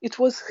times, it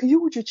was a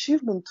huge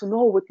achievement to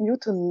know what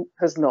Newton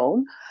has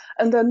known,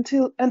 and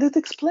it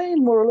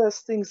explained more or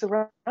less things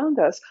around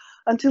us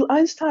until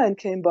Einstein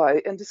came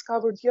by and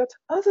discovered yet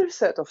other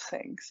set of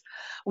things,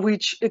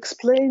 which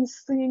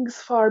explains things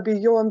far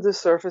beyond the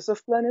surface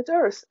of planet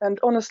Earth. And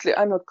honestly,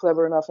 I'm not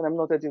clever enough and I'm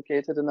not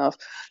educated enough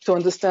to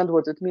understand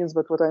what it means,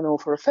 but what I know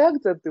for a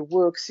fact that the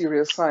work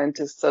serious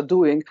scientists are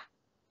doing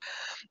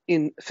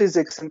in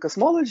physics and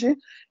cosmology,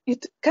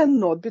 it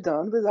cannot be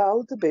done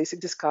without the basic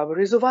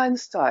discoveries of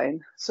Einstein.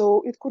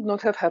 So it could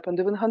not have happened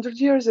even 100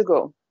 years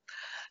ago.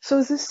 So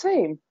it's the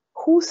same.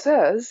 Who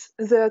says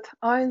that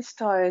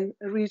Einstein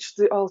reached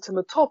the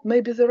ultimate top?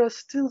 Maybe there are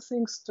still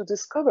things to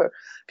discover.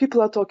 People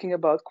are talking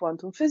about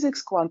quantum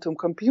physics, quantum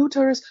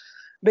computers.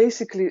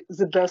 Basically,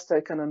 the best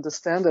I can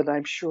understand, and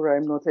I'm sure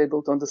I'm not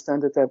able to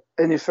understand it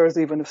any further,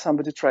 even if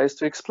somebody tries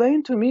to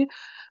explain to me,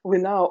 we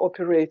now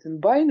operate in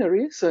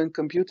binary. So in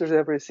computers,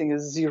 everything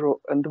is 0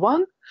 and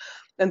 1.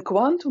 And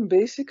quantum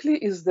basically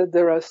is that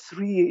there are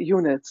 3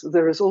 units.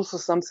 There is also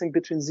something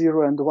between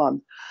 0 and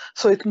 1.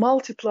 So it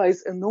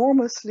multiplies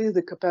enormously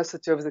the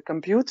capacity of the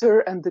computer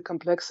and the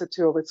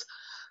complexity of its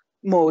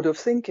mode of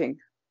thinking.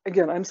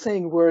 Again, I'm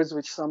saying words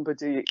which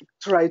somebody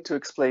tried to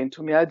explain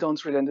to me. I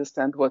don't really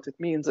understand what it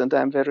means, and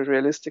I'm very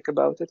realistic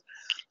about it.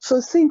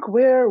 So think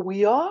where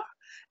we are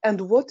and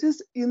what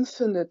is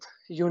infinite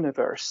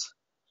universe.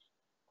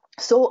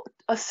 So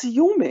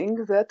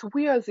assuming that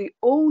we are the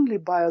only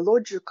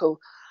biological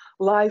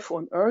life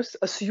on Earth,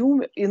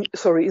 in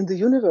the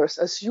universe,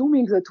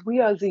 assuming that we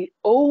are the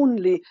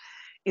only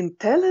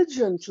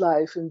intelligent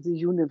life in the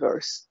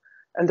universe,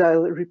 and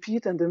I'll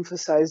repeat and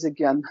emphasize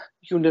again,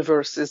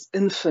 universe is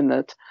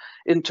infinite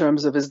in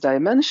terms of its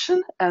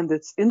dimension, and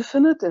it's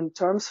infinite in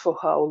terms for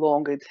how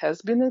long it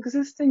has been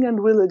existing and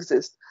will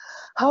exist.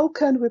 How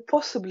can we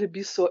possibly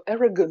be so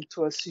arrogant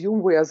to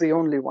assume we are the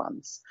only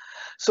ones?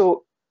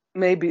 So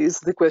maybe it's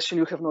the question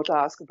you have not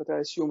asked, but I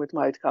assume it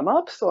might come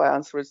up, so I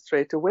answer it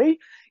straight away.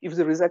 If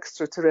there is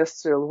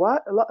extraterrestrial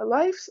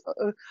life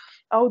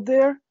out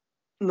there,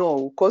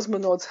 no,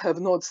 cosmonauts have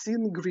not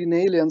seen green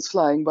aliens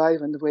flying by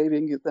and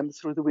waving at them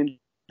through the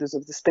windows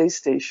of the space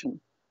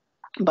station.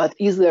 But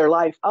is there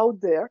life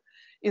out there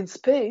in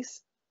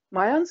space?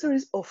 My answer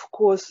is, of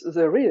course,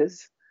 there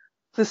is.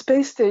 The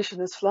space station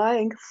is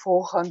flying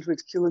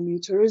 400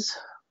 kilometers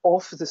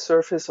off the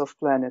surface of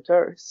planet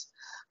Earth.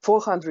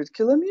 400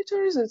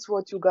 kilometers, it's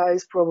what you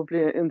guys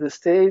probably in the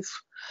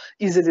States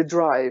easily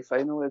drive.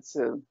 I know it's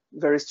a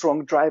very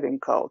strong driving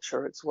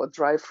culture. It's what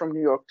drive from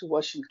New York to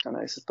Washington,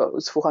 I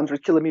suppose.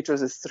 400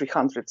 kilometers is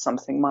 300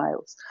 something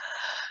miles.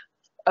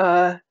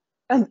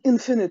 And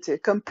infinity,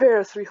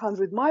 compare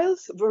 300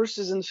 miles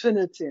versus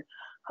infinity.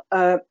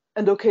 And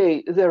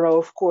okay, there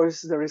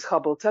is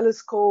Hubble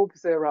telescope,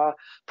 there are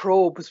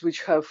probes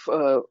which have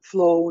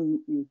flown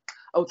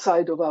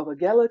outside of our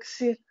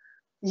galaxy.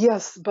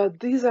 Yes, but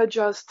these are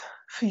just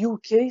few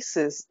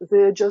cases.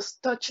 They're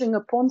just touching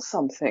upon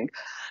something.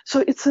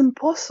 So it's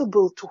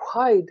impossible to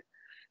hide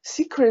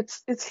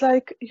secrets. It's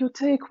like you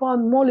take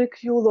one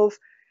molecule of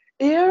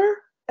air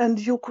and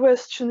you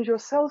question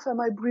yourself,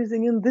 am I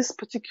breathing in this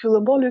particular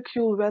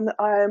molecule when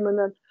I am in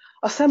an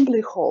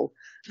assembly hall?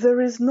 There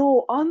is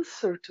no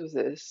answer to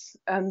this.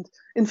 And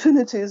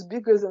infinity is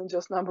bigger than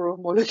just number of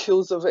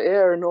molecules of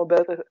air,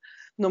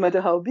 no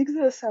matter how big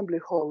the assembly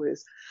hall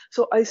is.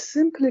 So I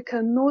simply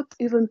cannot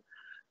even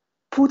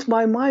put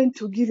my mind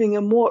to giving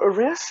a more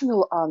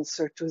rational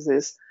answer to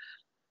this.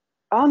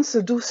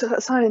 Do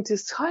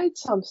scientists hide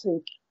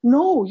something?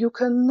 No, you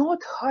cannot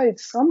hide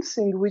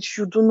something which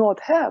you do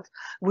not have.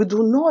 We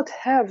do not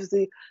have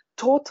the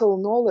total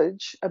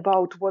knowledge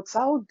about what's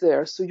out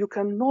there, so you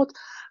cannot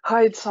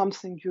hide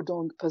something you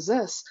don't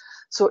possess.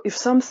 So if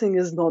something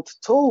is not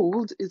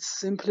told, it's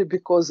simply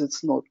because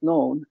it's not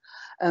known.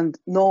 And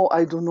no,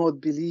 I do not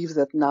believe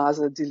that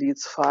NASA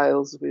deletes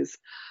files with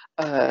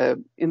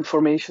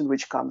information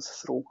which comes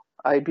through.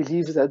 I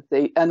believe that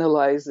they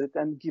analyze it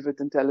and give it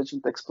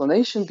intelligent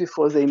explanation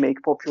before they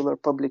make popular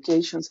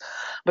publications.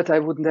 But I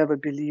would never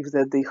believe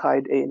that they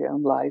hide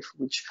alien life,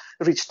 which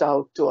reached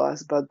out to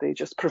us, but they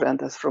just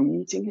prevent us from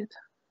meeting it.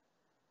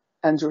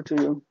 Andrew, to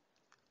you.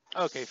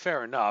 Okay,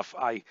 fair enough.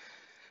 I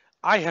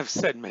have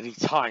said many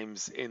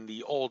times in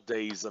the old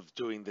days of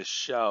doing this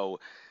show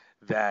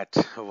that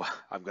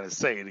I'm going to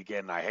say it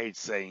again. I hate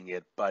saying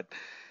it, but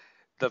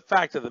the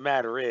fact of the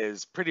matter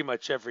is pretty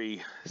much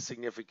every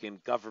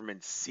significant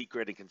government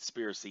secret and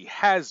conspiracy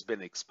has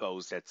been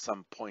exposed at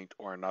some point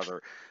or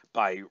another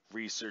by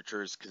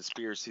researchers,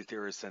 conspiracy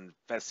theorists, and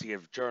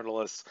investigative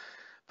journalists.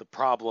 The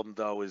problem,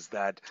 though, is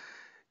that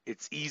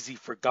it's easy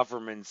for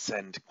governments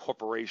and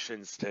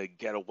corporations to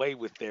get away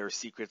with their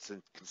secrets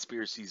and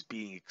conspiracies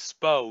being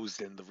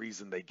exposed, and the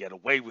reason they get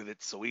away with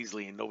it so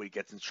easily and nobody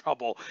gets in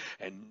trouble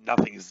and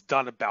nothing is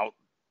done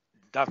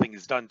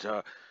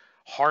to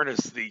harness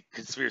the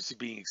conspiracy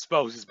being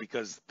exposed is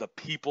because the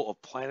people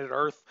of planet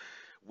Earth,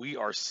 we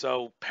are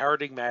so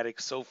paradigmatic,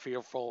 so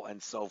fearful,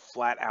 and so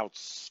flat out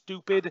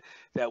stupid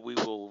that we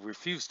will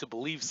refuse to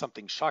believe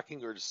something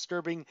shocking or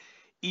disturbing,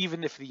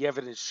 even if the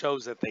evidence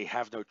shows that they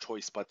have no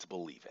choice but to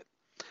believe it.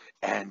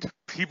 And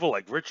people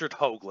like Richard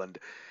Hoagland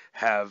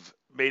have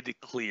made it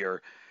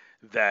clear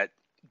that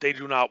they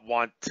do not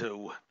want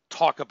to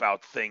talk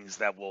about things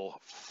that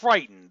will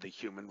frighten the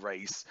human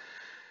race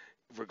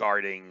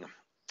regarding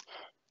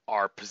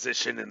our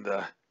position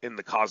in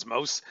the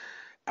cosmos.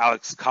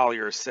 Alex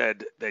Collier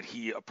said that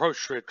he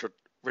approached Richard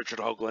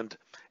Hoagland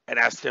and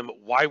asked him,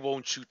 "Why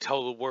won't you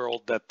tell the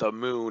world that the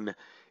moon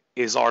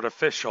is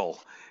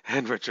artificial?"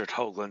 And Richard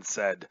Hoagland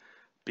said,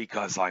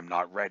 "Because I'm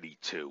not ready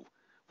to,"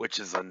 which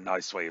is a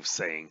nice way of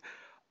saying,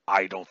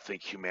 I don't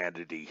think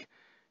humanity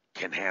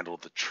can handle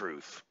the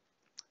truth.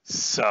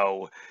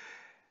 So,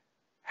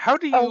 how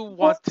do you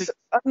want to?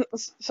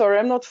 Sorry,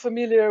 I'm not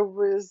familiar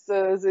with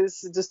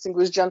this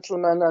distinguished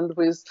gentleman and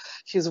with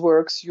his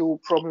works you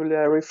probably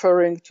are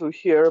referring to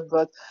here,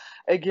 but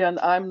again,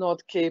 I'm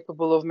not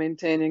capable of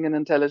maintaining an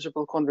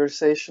intelligible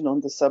conversation on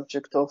the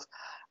subject of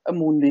a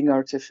moon being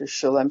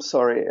artificial. I'm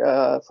sorry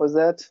for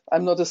that.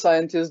 I'm not a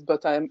scientist,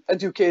 but I'm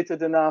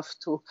educated enough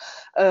to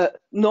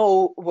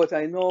know what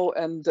I know,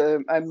 and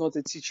I'm not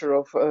a teacher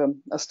of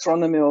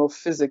astronomy or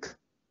physics.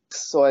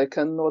 So I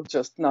cannot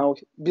just now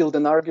build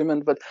an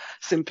argument, but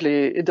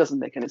simply it doesn't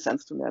make any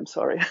sense to me. I'm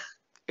sorry.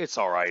 It's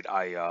all right.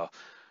 I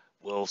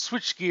will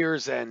switch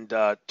gears and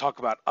talk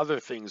about other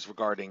things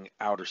regarding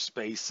outer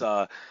space.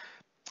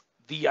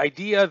 The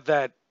idea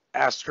that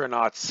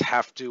astronauts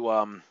have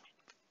to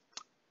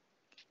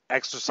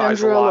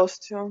exercise a Andrew, I lot.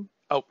 lost you.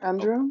 Oh,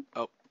 Andrew?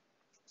 oh.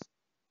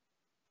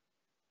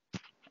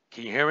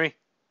 Can you hear me?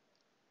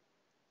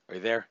 Are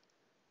you there?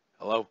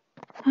 Hello?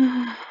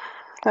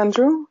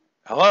 Andrew?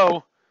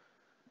 Hello?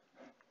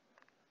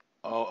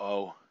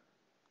 Oh.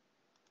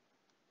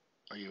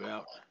 Are you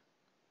out?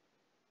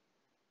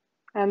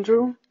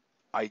 Andrew?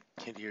 I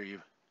can't hear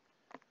you.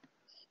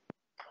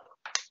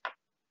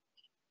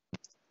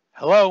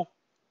 Hello?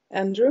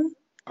 Andrew?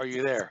 Are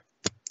you there?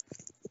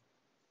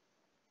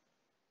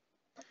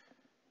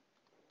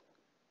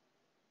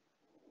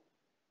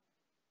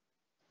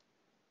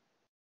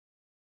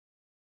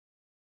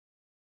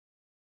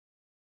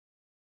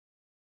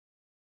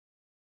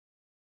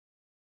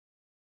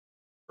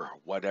 For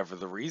whatever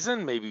the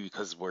reason, maybe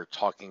because we're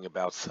talking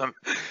about some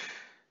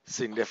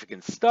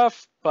significant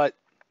stuff, but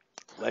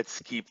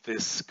let's keep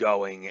this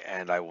going,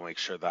 and I will make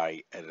sure that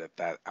I edit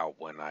that out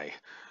when I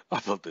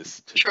upload this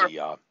to Sure.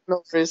 the.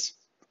 No worries.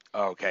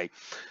 Okay,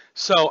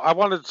 so I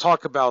wanted to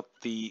talk about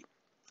the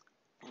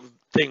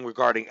thing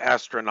regarding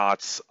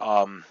astronauts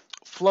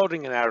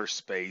floating in outer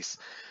space.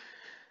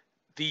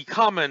 The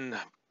common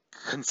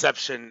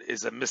conception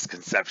is a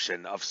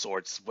misconception of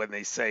sorts when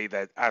they say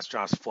that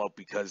astronauts float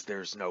because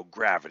there's no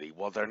gravity.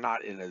 Well, they're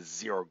not in a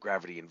zero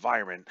gravity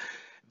environment.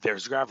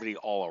 There's gravity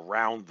all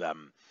around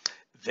them.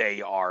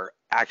 They are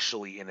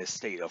actually in a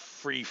state of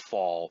free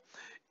fall.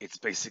 It's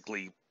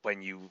basically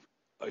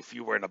if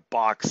you were in a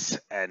box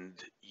and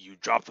you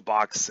drop the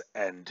box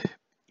and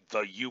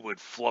you would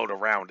float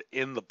around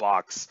in the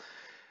box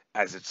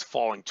as it's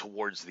falling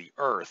towards the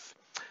Earth.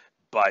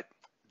 But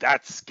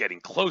that's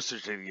getting closer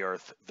to the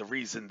Earth. The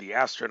reason the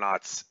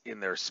astronauts in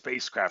their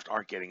spacecraft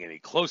aren't getting any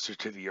closer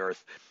to the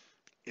Earth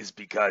is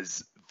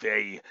because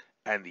they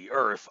and the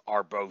Earth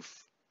are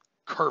both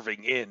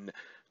curving in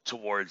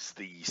towards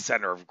the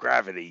center of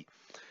gravity,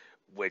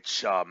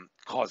 which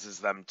causes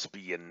them to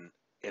be in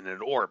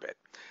an orbit.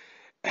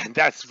 And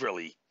that's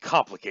really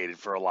complicated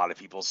for a lot of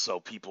people. So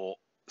people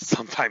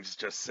sometimes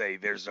just say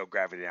there's no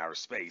gravity in outer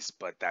space,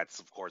 but that's,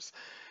 of course,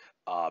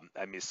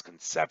 a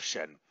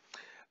misconception.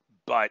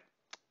 But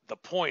the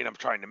point I'm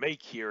trying to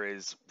make here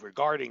is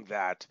regarding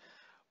that,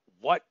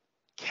 what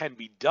can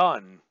be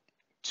done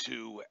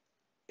to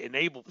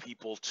enable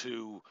people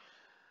to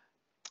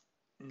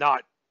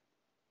not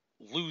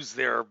lose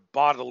their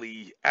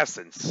bodily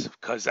essence,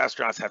 because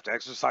astronauts have to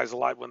exercise a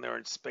lot when they're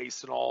in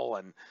space and all,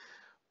 and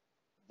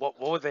what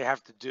would they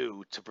have to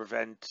do to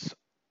prevent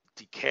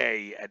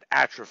decay and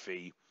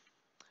atrophy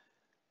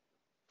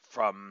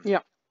from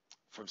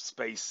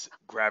space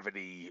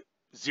gravity,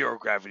 zero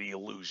gravity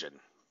illusion?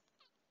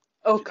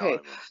 Okay, You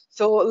know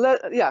so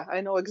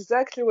I know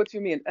exactly what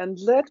you mean. And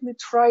let me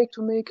try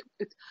to make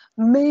it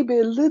maybe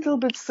a little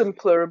bit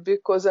simpler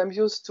because I'm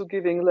used to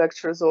giving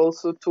lectures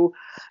also to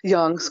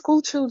young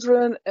school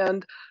children.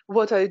 And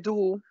what I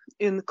do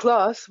in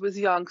class with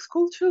young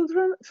school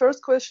children,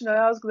 first question I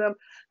ask them,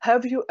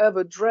 have you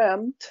ever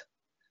dreamt?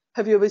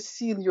 Have you ever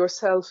seen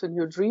yourself in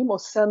your dream or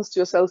sensed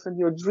yourself in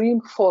your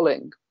dream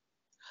falling?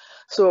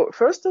 So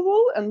first of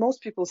all, and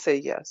most people say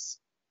yes.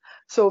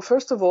 So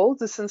first of all,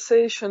 the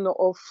sensation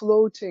of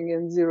floating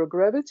in zero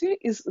gravity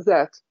is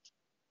that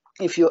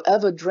If you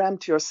ever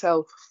dreamt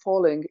yourself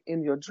falling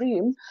in your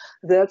dream,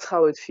 that's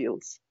how it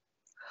feels.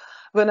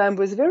 When I'm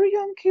with very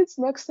young kids,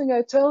 next thing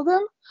I tell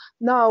them,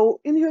 now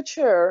in your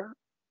chair,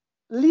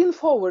 lean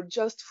forward,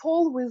 just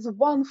fall with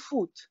one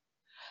foot.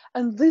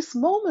 And this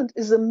moment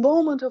is a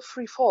moment of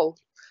free fall.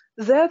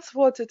 That's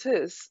what it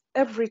is.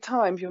 Every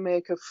time you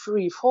make a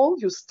free fall,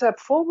 you step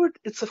forward,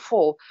 it's a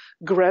fall.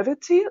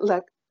 Gravity,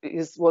 like,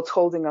 is what's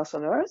holding us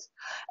on Earth.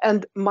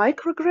 And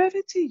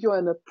microgravity, you're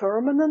in a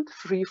permanent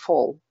free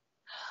fall.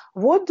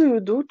 What do you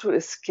do to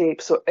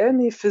escape? So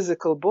any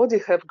physical body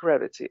have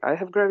gravity. I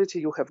have gravity,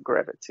 you have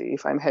gravity.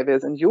 If I'm heavier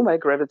than you, my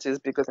gravity is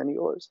bigger than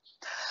yours.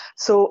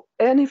 So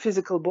any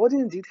physical body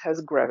indeed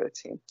has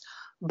gravity.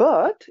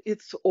 But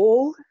it's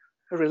all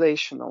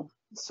relational.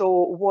 So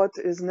what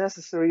is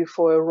necessary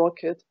for a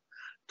rocket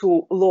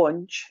to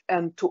launch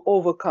and to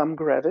overcome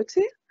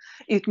gravity?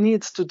 It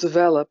needs to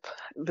develop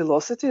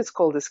velocity, it's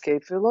called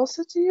escape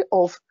velocity,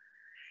 of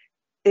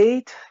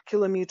 8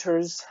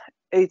 kilometers,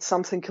 8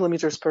 something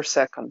kilometers per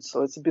second.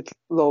 So it's a bit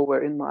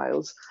lower in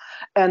miles.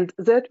 And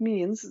that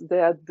means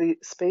that the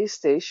space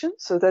station,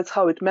 so that's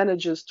how it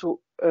manages to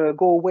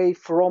go away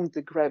from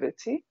the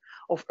gravity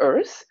of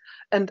Earth.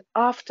 And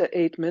after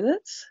 8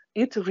 minutes,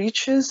 it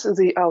reaches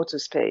the outer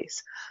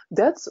space.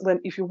 That's when,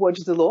 if you watch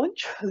the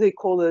launch, they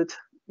call it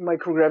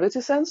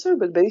microgravity sensor,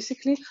 but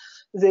basically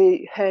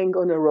they hang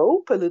on a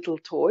rope, a little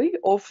toy,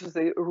 off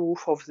the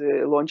roof of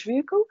the launch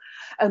vehicle.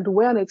 And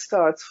when it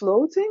starts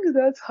floating,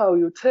 that's how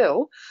you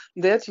tell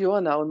that you are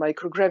now in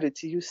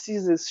microgravity. You see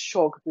this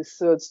shock, the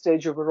third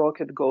stage of a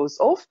rocket goes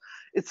off.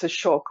 It's a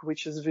shock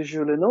which is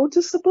visually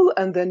noticeable.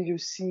 And then you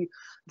see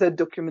that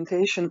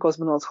documentation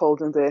cosmonauts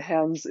hold in their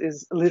hands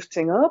is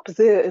lifting up.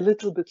 They're a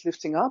little bit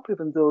lifting up,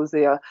 even though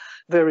they are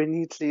very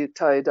neatly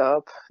tied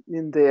up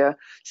in their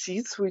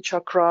seats, which are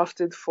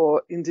crafted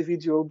for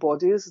individual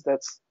bodies.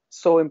 That's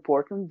so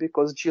important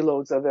because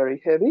G-loads are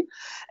very heavy.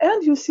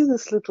 And you see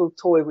this little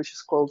toy, which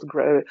is called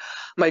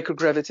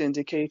microgravity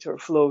indicator,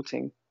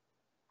 floating.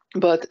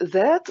 But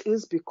that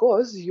is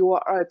because you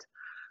are at,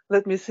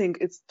 let me think,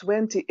 it's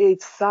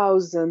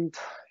 28,000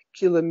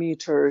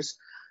 kilometers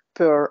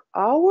per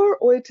hour,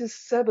 or it is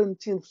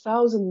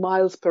 17,000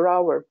 miles per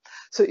hour.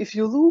 So if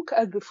you look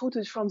at the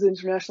footage from the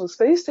International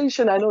Space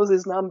Station, I know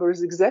these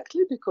numbers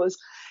exactly because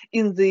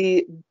in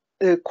the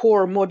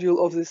core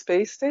module of the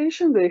space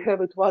station, they have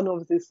it, one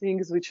of the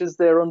things which is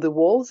there on the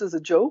walls as a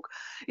joke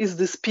is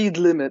the speed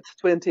limit,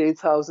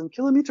 28,000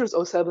 kilometers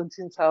or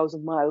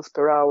 17,000 miles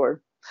per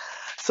hour.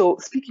 So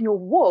speaking of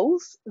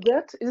walls,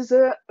 that is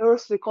an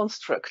earthly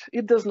construct.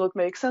 It does not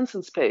make sense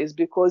in space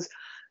because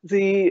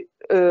the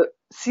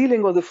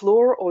ceiling or the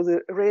floor or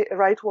the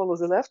right wall or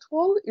the left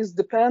wall is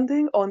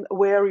depending on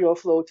where you're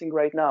floating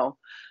right now.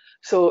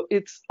 So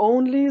it's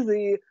only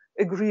the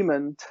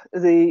agreement.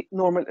 They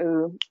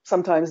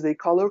sometimes they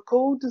color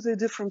code the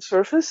different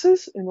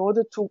surfaces in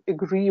order to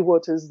agree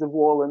what is the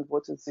wall and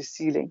what is the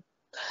ceiling.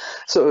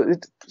 So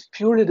it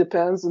purely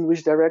depends on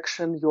which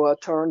direction you are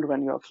turned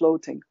when you are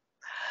floating.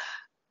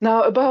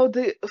 Now, about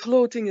the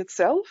floating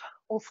itself,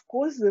 of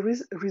course, there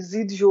is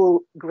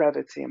residual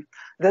gravity.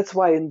 That's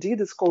why,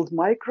 indeed, it's called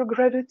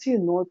microgravity,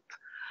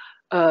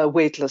 not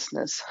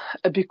weightlessness,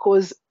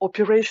 because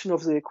operation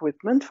of the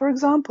equipment, for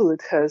example,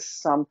 it has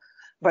some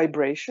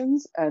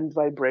vibrations, and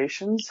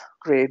vibrations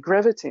create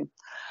gravity.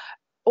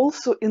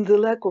 Also, in the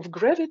lack of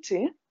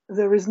gravity,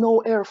 there is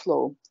no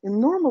airflow. In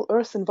normal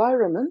Earth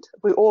environment,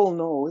 we all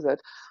know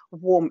that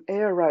warm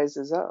air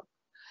rises up.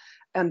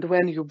 And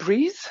when you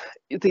breathe,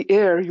 the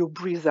air you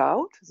breathe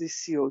out, the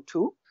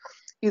CO2,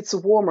 it's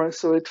warmer,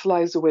 so it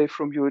flies away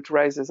from you, it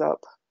rises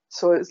up.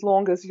 So as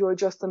long as you're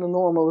just in a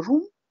normal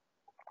room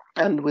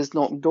and with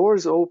no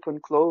doors open,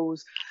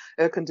 close,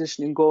 air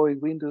conditioning going,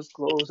 windows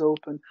close,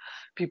 open,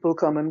 people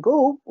come and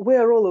go,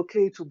 we're all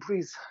okay to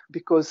breathe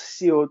because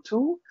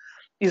CO2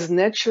 is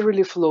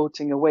naturally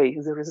floating away.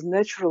 There is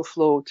natural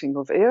floating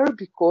of air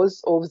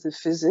because of the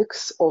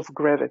physics of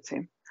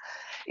gravity.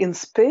 In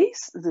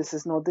space, this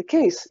is not the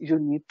case. You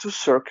need to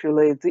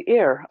circulate the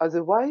air.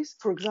 Otherwise,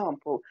 for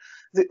example,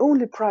 the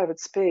only private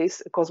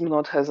space a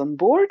cosmonaut has on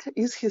board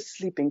is his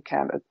sleeping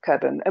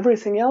cabin.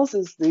 Everything else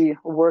is the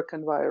work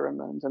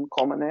environment and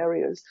common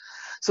areas.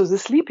 So the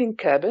sleeping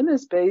cabin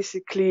is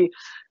basically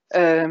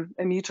a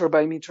meter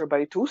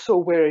by 2, so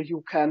where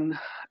you can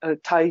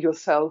tie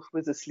yourself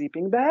with a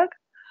sleeping bag,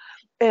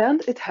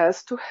 and it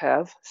has to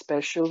have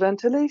special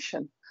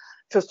ventilation.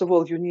 First of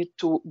all, you need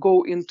to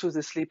go into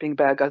the sleeping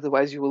bag,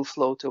 otherwise you will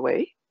float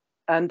away.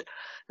 And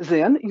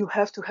then you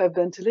have to have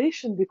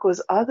ventilation because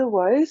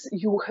otherwise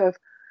you have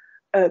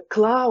a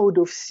cloud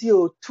of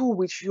CO2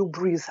 which you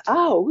breathe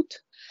out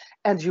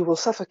and you will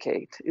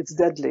suffocate. It's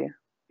deadly.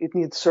 It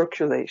needs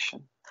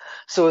circulation.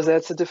 So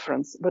that's a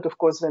difference. But of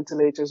course,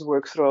 ventilators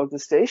work throughout the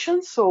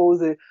station. So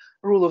the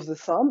rule of the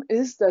thumb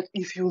is that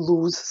if you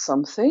lose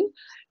something,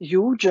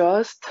 you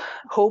just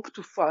hope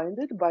to find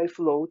it by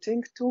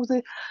floating to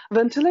the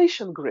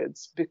ventilation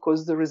grids,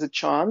 because there is a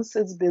chance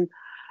it's been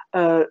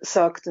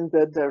sucked in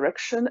that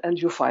direction, and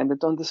you find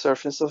it on the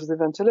surface of the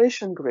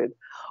ventilation grid.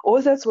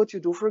 Or that's what you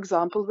do, for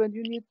example, when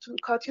you need to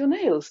cut your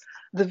nails.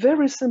 The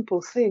very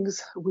simple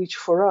things which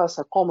for us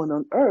are common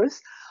on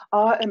Earth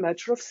are a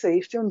matter of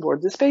safety on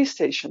board the space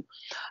station.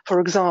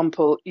 For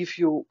example, if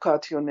you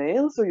cut your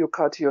nails or you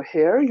cut your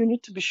hair, you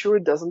need to be sure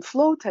it doesn't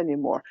float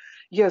anymore.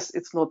 Yes,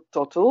 it's not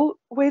total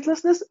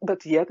weightlessness,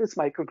 but yet it's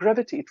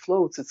microgravity. It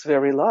floats, it's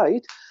very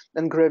light,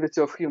 and gravity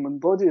of human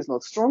body is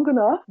not strong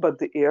enough, but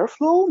the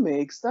airflow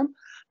makes them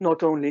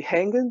not only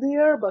hang in the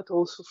air, but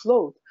also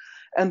float.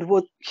 And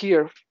what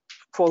here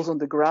falls on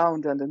the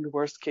ground, and in the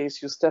worst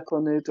case, you step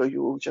on it or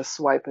you just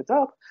swipe it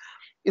up,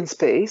 in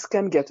space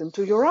can get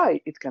into your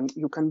eye.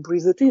 You can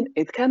breathe it in.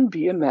 It can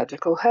be a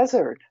medical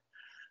hazard.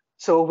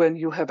 So when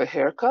you have a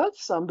haircut,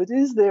 somebody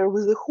is there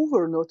with a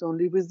hoover, not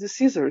only with the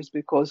scissors,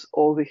 because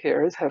all the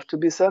hairs have to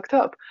be sucked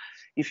up.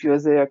 If you're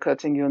there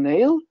cutting your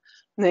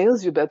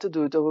nails, you better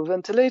do it over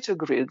ventilator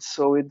grid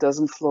so it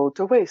doesn't float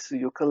away. So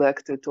you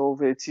collect it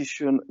over a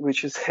tissue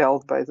which is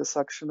held by the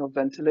suction of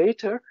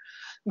ventilator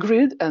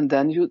grid, and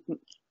then you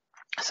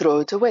throw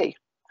it away.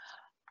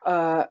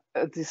 At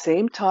the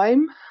same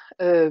time,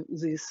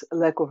 this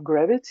lack of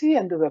gravity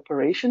and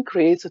evaporation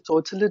creates a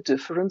totally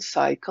different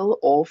cycle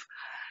of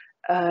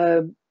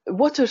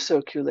water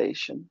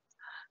circulation.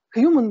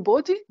 Human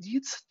body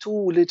needs 2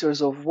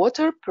 liters of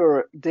water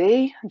per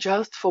day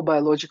just for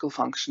biological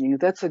functioning.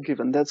 That's a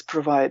given, that's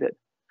provided.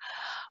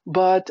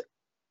 But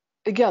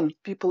again,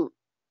 people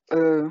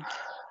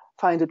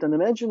find it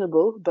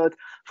unimaginable, but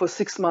for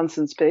 6 months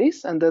in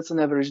space, and that's an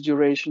average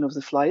duration of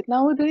the flight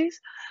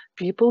nowadays,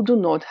 people do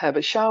not have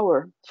a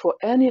shower. For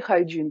any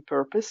hygiene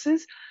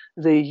purposes,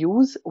 they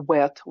use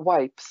wet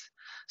wipes.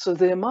 So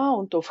the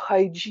amount of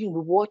hygiene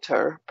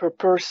water per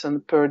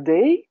person per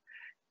day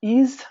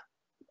is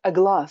a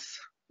glass.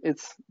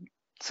 It's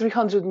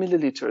 300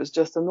 milliliters,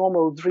 just a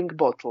normal drink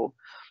bottle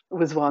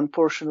with one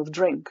portion of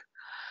drink.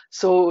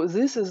 So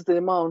this is the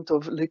amount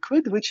of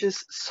liquid which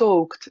is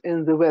soaked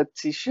in the wet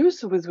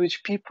tissues with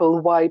which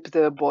people wipe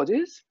their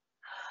bodies.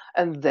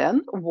 And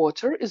then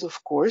water is,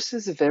 of course,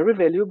 is a very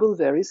valuable,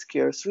 very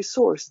scarce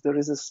resource. There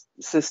is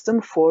a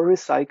system for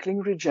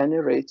recycling,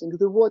 regenerating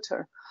the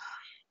water.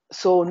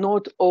 So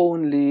not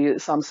only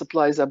some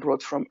supplies are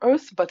brought from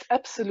Earth, but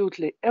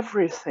absolutely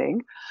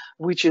everything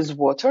which is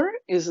water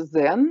is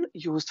then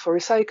used for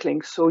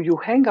recycling. So you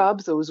hang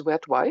up those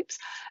wet wipes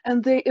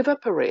and they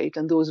evaporate,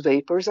 and those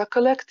vapors are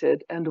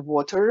collected, and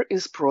water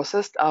is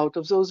processed out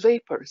of those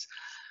vapors.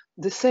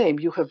 The same,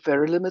 you have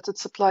very limited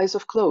supplies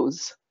of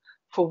clothes.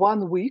 For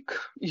 1 week,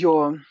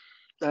 your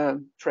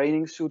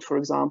training suit, for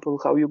example,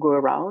 how you go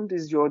around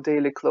is your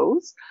daily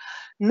clothes.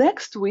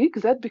 Next week,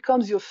 that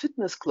becomes your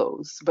fitness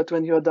clothes. But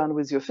when you're done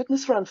with your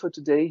fitness run for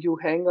today, you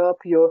hang up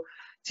your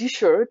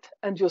t-shirt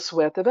and your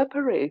sweat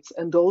evaporates.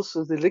 And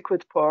also the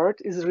liquid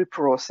part is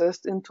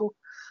reprocessed into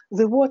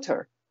the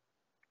water.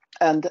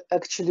 And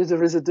actually,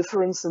 there is a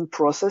difference in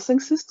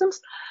processing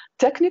systems.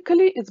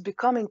 Technically, it's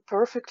becoming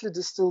perfectly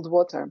distilled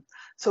water.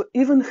 So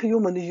even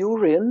human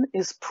urine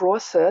is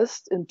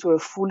processed into a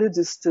fully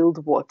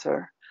distilled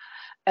water.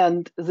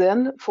 And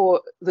then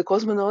for the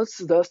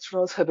cosmonauts, the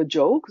astronauts have a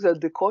joke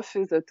that the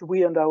coffee that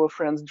we and our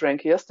friends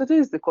drank yesterday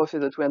is the coffee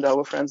that we and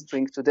our friends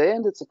drink today,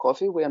 and it's a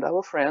coffee we and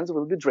our friends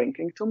will be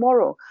drinking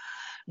tomorrow.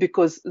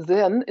 Because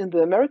then in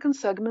the American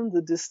segment,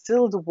 the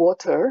distilled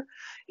water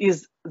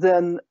is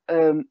then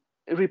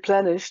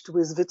replenished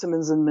with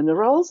vitamins and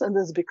minerals and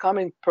is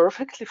becoming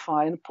perfectly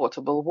fine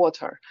potable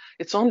water.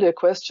 It's only a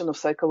question of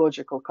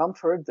psychological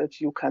comfort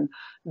that you can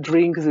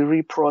drink the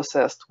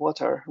reprocessed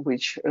water,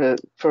 which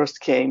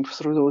first came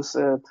through those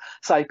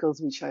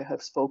cycles which I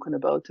have spoken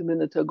about a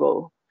minute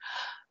ago.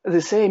 The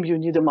same, you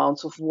need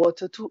amounts of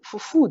water for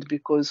food,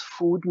 because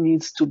food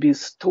needs to be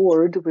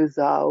stored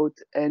without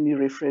any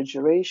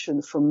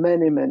refrigeration for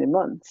many, many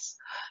months.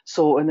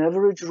 So an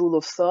average rule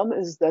of thumb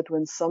is that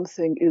when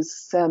something is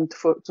sent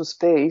to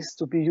space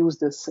to be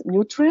used as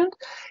nutrient,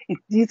 it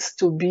needs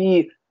to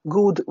be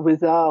good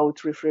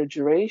without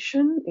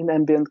refrigeration in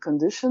ambient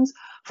conditions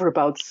for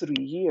about 3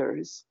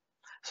 years.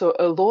 So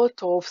a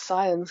lot of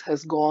science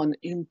has gone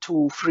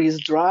into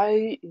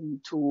freeze-dry,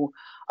 into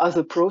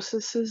other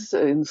processes,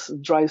 in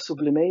dry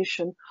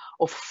sublimation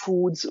of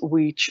foods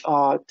which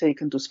are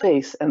taken to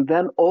space. And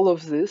then all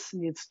of this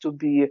needs to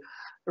be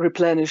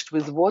replenished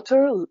with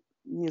water,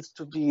 needs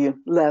to be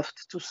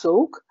left to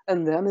soak,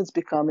 and then it's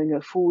becoming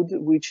a food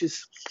which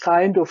is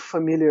kind of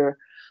familiar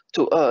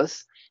to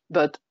us.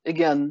 But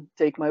again,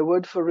 take my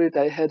word for it,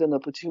 I had an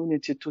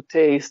opportunity to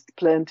taste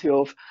plenty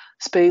of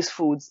space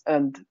foods,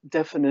 and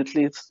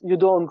definitely you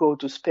don't go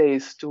to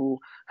space to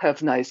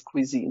have nice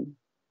cuisine.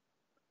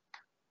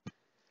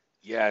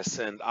 Yes,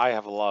 and I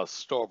have a lot of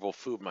storable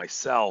food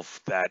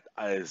myself that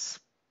is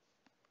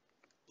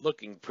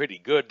looking pretty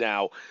good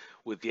now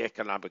with the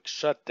economic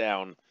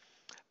shutdown.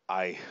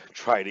 I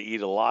try to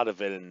eat a lot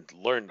of it and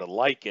learn to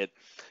like it.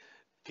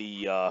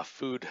 The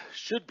food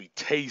should be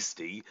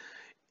tasty,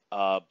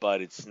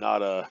 but it's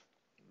not a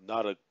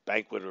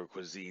banquet or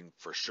cuisine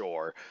for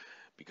sure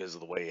because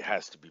of the way it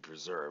has to be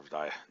preserved.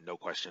 No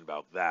question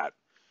about that.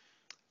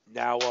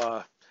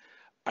 Now,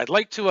 I'd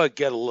like to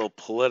get a little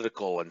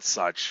political and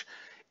such.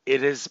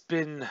 It has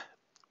been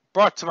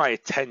brought to my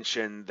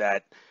attention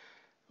that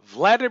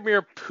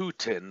Vladimir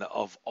Putin,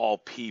 of all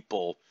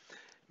people,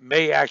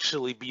 may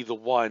actually be the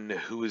one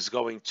who is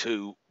going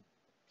to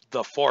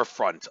the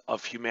forefront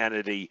of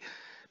humanity,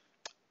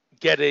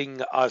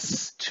 getting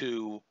us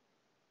to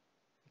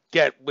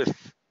get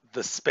with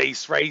the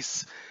space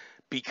race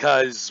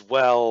because,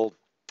 well,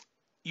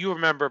 you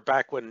remember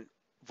back when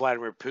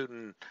Vladimir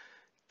Putin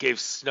gave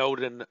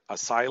Snowden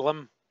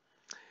asylum,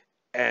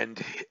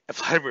 and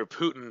Vladimir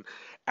Putin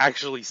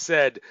actually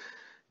said,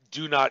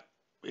 do not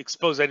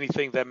expose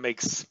anything that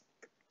makes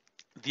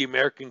the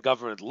American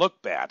government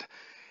look bad.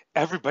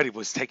 Everybody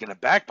was taken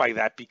aback by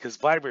that because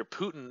Vladimir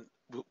Putin,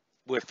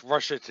 with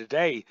Russia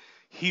Today,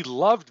 he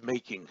loved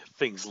making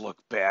things look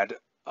bad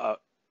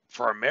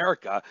for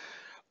America.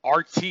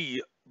 RT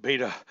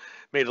made a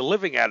made a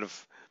living out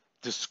of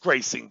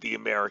disgracing the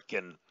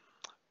American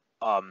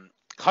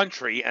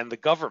country and the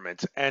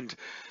government, and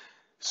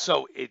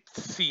so it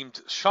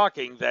seemed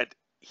shocking that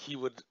he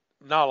would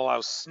not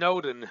allow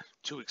Snowden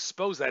to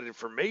expose that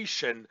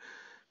information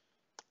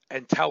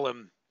and tell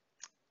him,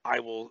 "I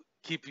will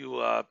keep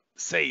you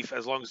safe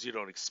as long as you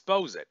don't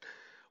expose it."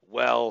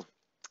 Well,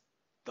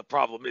 the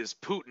problem is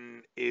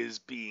Putin is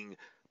being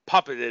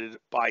puppeted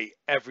by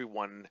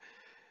everyone,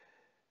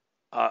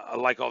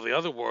 like all the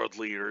other world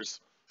leaders.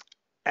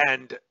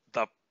 And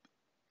the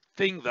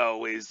thing,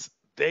 though, is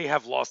they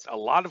have lost a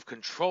lot of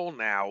control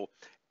now,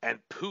 and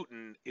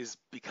Putin is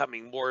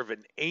becoming more of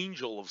an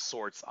angel of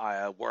sorts.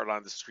 Word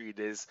on the street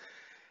is,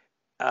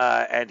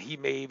 and he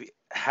may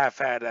have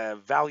had a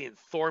valiant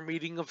Thor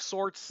meeting of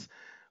sorts,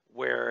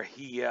 where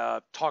he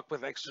talked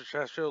with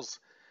extraterrestrials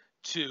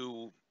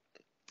to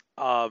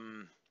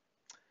um,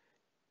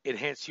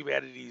 enhance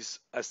humanity's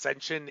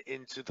ascension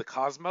into the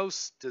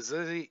cosmos. Does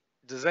any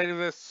of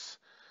this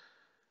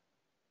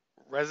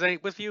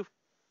resonate with you?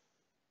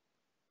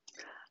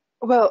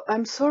 Well,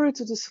 I'm sorry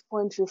to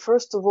disappoint you.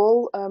 First of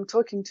all, I'm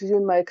talking to you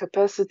in my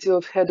capacity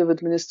of head of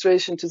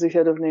administration to the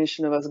head of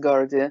nation of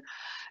Asgardia.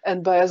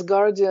 And by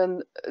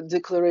Asgardian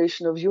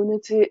declaration of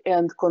unity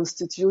and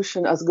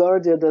constitution,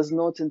 Asgardia does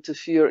not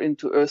interfere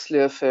into earthly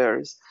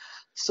affairs.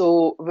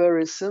 So,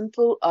 very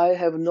simple, I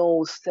have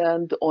no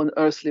stand on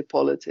earthly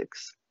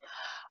politics.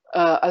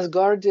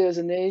 Asgardia as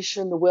a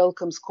nation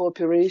welcomes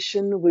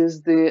cooperation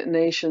with the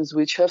nations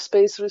which have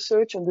space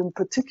research, and in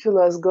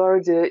particular,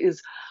 Asgardia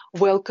is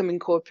welcoming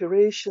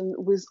cooperation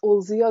with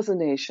all the other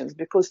nations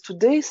because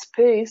today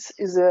space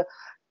is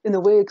in a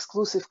way,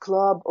 exclusive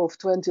club of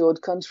 20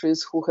 odd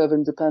countries who have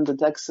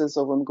independent access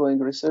of ongoing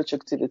research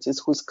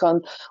activities,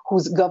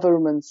 whose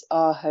governments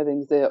are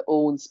having their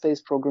own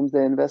space programs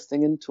they're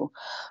investing into.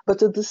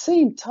 But at the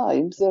same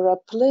time, there are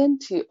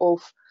plenty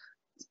of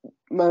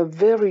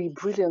very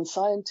brilliant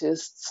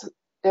scientists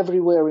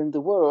everywhere in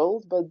the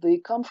world, but they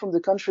come from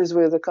the countries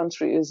where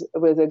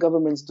their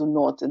governments do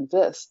not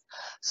invest.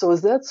 So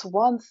that's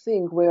one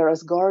thing where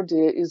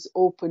Asgardia is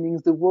opening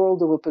the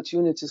world of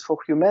opportunities for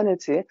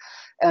humanity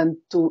and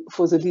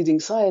for the leading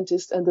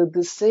scientists, and at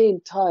the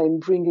same time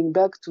bringing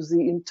back to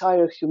the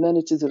entire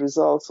humanity the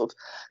results of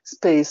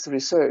space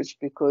research,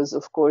 because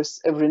of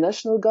course every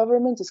national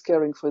government is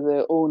caring for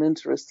their own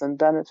interests and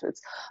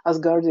benefits.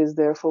 Asgardia is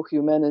there for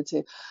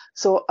humanity.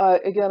 So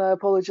again, I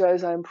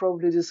apologize. I'm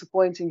probably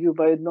disappointing you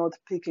by not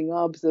picking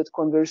up that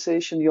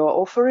conversation you're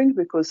offering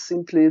because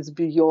simply it's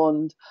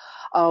beyond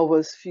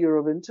our sphere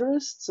of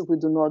interests. We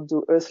do not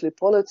do earthly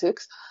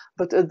politics,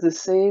 but at the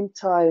same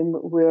time,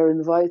 we're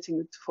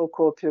inviting for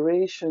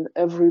cooperation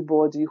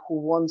everybody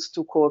who wants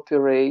to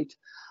cooperate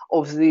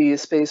of the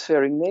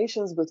spacefaring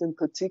nations, but in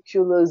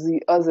particular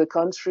the other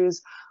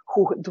countries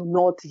who do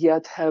not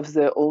yet have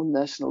their own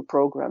national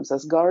programs.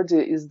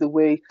 Asgardia is the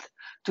way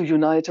to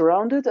unite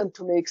around it and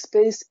to make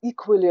space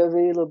equally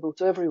available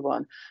to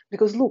everyone.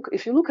 Because look,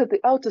 if you look at the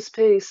Outer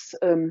Space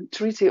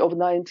Treaty of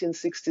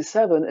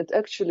 1967, it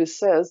actually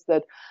says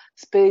that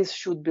space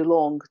should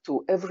belong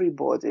to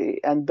everybody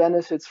and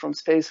benefits from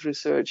space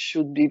research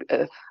should be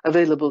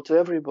available to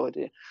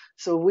everybody.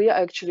 So we are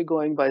actually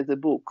going by the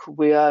book.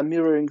 We are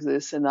mirroring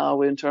this in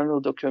our internal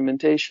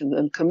documentation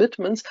and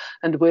commitments,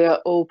 and we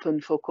are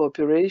open for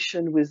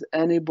cooperation with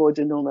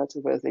anybody, no matter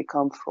where they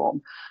come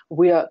from.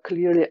 We are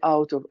clearly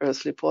out of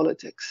earthly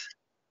politics.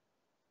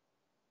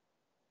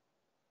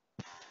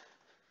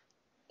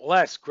 Well,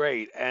 that's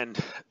great. And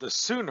the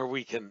sooner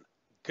we can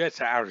get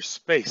to outer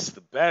space,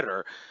 the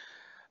better.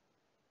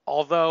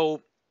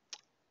 Although,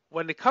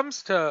 when it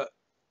comes to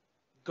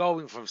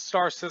going from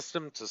star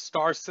system to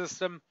star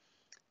system,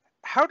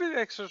 how did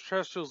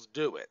extraterrestrials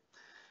do it?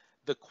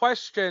 The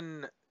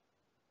question,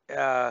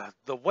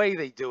 the way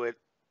they do it,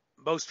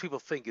 most people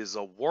think is a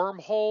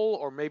wormhole,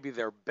 or maybe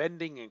they're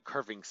bending and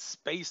curving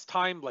space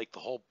time, like the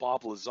whole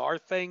Bob Lazar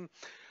thing,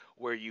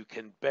 where you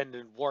can bend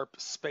and warp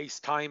space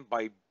time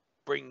by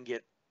bringing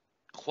it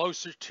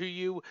closer to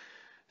you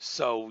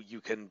so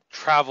you can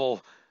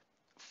travel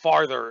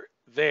farther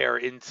there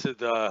into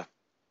the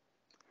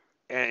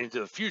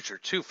future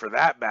too, for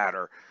that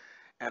matter.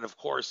 And of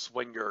course,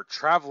 when you're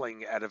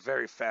traveling at a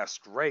very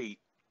fast rate,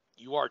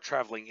 you are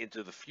traveling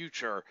into the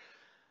future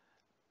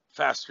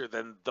faster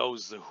than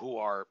those who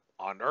are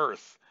on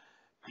Earth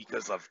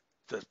because of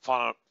the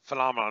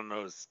phenomenon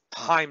known as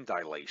time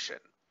dilation.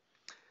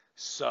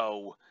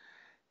 So,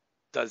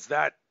 does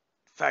that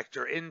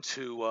factor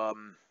into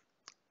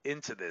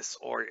this,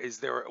 or is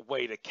there a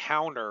way to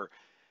counter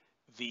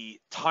the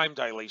time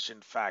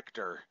dilation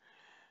factor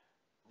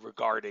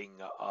regarding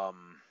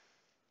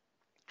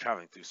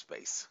traveling through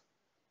space?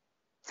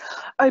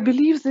 I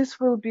believe this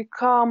will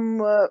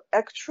become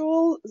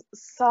actual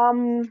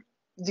some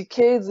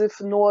decades, if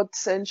not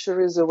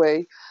centuries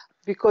away.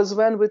 Because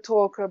when we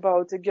talk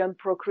about, again,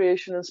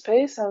 procreation in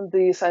space and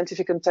the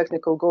scientific and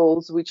technical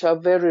goals, which are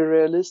very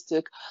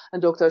realistic,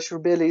 and Dr.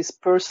 Shurbeli is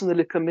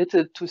personally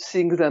committed to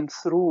seeing them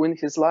through in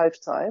his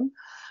lifetime,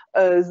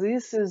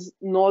 this is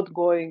not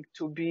going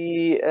to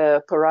be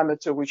a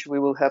parameter which we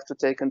will have to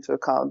take into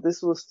account.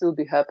 This will still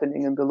be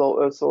happening in the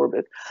low Earth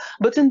orbit.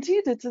 But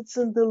indeed, it's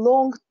in the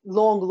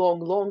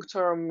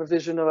long-term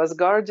vision of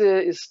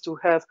Asgardia is to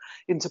have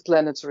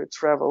interplanetary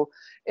travel.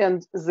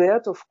 And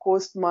that, of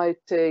course,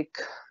 might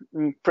take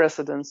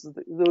precedence.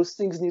 Those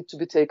things need to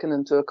be taken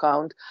into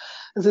account.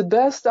 The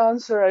best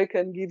answer I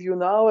can give you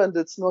now, and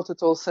it's not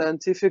at all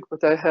scientific,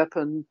 but I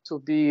happen to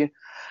be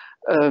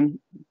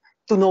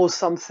to know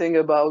something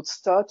about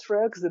Star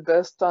Trek, the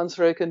best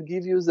answer I can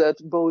give you is that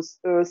both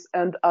Earth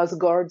and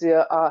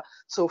Asgardia are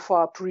so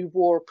far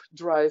pre-warp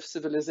drive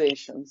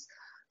civilizations.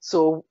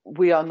 So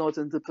we are not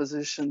in the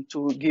position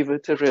to give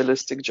it a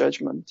realistic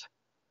judgment.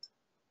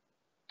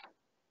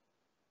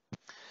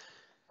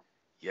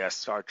 Yes,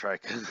 Star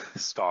Trek and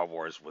Star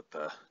Wars with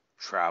the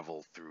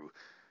travel through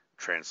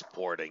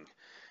transporting,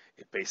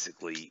 it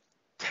basically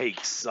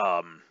takes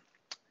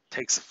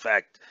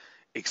effect,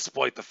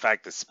 exploit the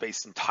fact that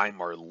space and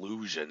time are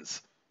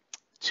illusions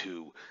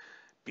to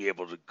be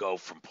able to go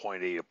from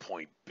point A to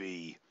point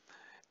B.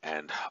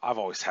 And I've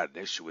always had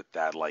an issue with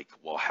that. Like,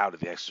 well, how did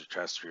the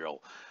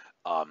extraterrestrial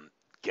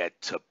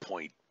get to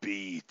point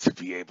B to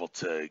be able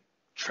to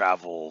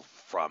travel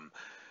from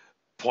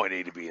point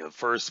A to B in the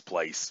first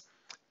place?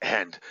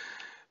 And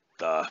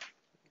the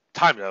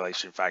time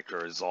dilation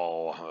factor is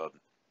all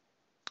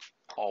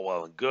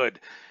well and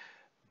good,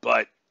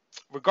 but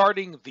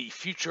regarding the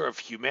future of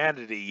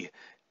humanity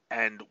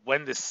and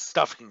when this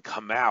stuff can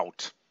come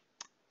out,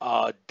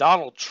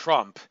 Donald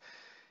Trump,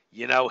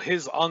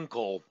 his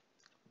uncle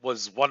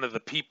was one of the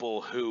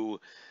people who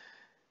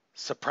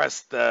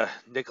suppressed the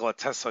Nikola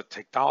Tesla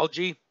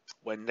technology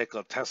when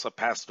Nikola Tesla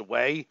passed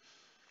away.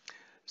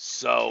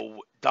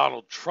 So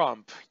Donald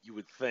Trump, you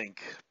would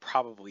think,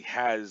 probably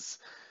has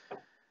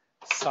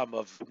some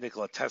of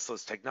Nikola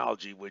Tesla's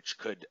technology, which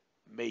could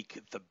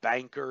make the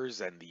bankers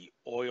and the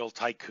oil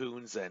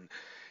tycoons and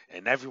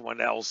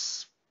everyone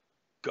else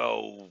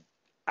go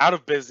out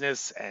of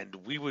business, and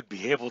we would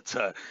be able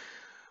to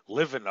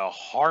live in a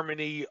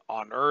harmony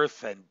on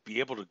Earth and be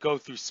able to go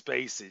through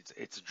space.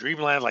 It's a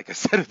dreamland, like I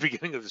said at the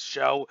beginning of the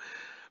show.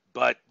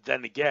 But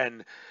then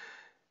again,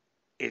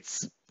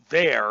 it's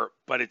there,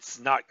 but it's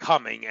not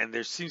coming, and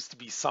there seems to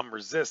be some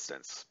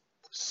resistance.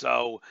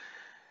 So,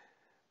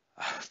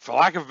 for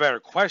lack of a better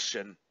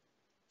question,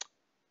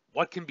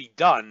 what can be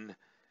done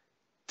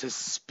to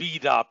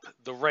speed up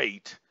the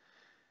rate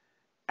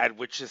at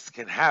which this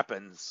can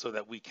happen so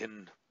that we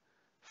can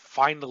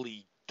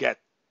finally get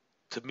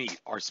to meet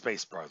our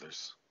space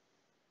brothers?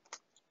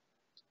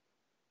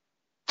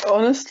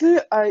 Honestly,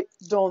 I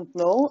don't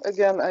know.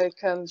 Again, I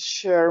can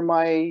share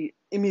my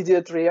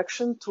immediate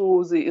reaction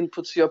to the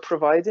inputs you're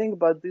providing,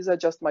 but these are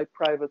just my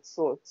private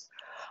thoughts.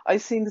 I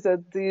think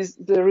that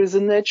there is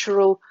a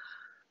natural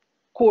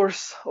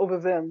course of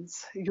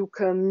events. You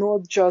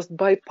cannot just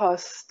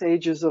bypass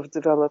stages of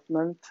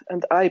development.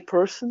 And I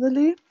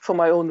personally, for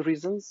my own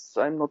reasons,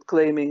 I'm not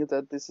claiming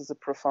that this is a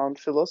profound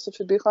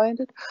philosophy behind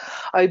it.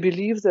 I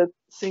believe that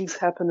things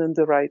happen in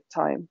the right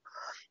time.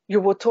 You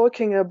were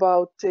talking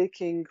about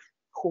taking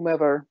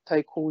whomever,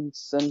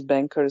 tycoons and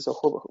bankers, or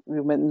who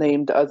you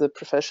named other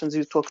professions,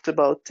 you talked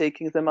about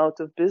taking them out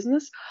of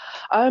business.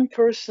 I'm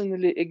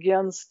personally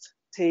against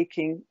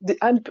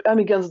I'm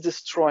against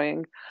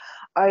destroying.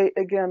 I,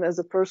 again, as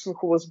a person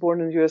who was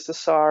born in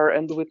USSR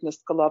and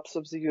witnessed collapse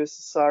of the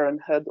USSR and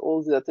had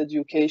all that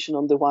education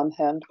on the one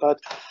hand, but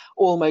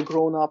all my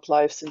grown-up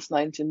life since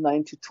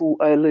 1992,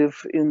 I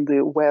live in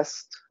the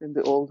West, in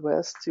the Old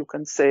West, you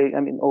can say,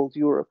 Old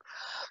Europe,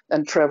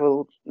 and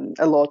travel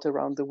a lot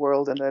around the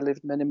world, and I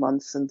lived many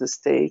months in the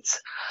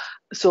States.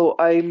 So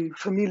I'm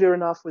familiar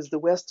enough with the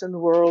Western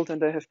world,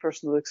 and I have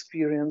personal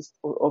experience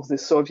of the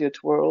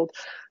Soviet world.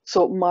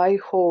 So my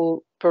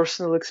whole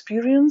personal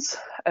experience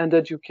and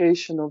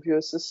education of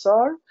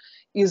USSR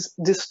is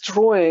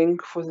destroying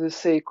for the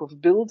sake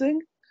of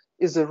building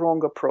is a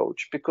wrong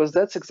approach, because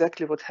that's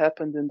exactly what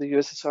happened in the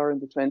USSR in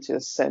the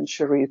 20th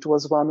century. It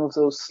was one of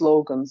those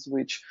slogans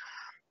which,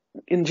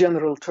 in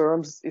general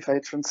terms, if I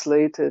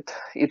translate it,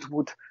 it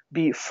would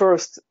be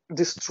first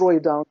destroy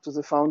down to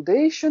the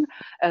foundation,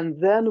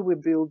 and then we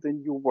build a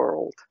new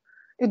world.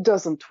 It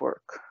doesn't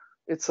work.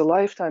 It's a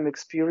lifetime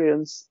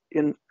experience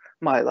in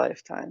my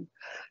lifetime.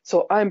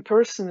 So I'm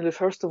personally,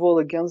 first of all,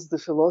 against the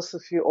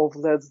philosophy of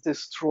let's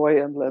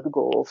destroy and let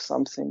go of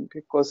something,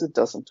 because it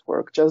doesn't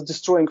work. Just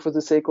destroying for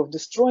the sake of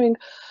destroying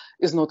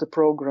is not a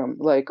program.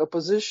 Like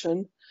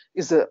opposition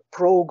is a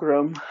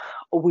program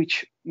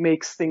which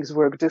makes things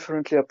work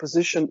differently.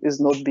 Opposition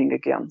is not being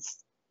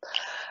against.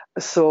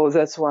 So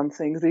that's one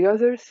thing. The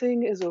other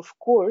thing is, of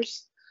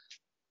course,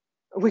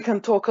 we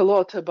can talk a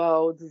lot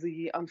about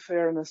the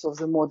unfairness of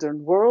the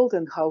modern world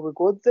and how we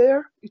got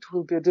there. It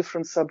will be a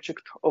different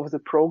subject of the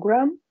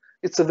program.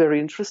 It's a very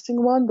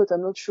interesting one, but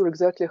I'm not sure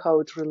exactly how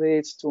it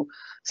relates to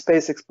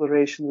space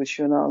exploration, which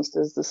you announced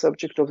as the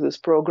subject of this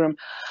program.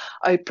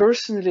 I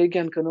personally,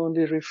 again, can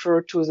only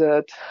refer to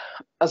that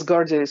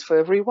Asgardia is for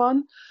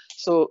everyone.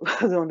 So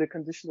the only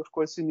condition, of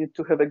course, you need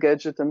to have a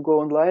gadget and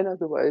go online.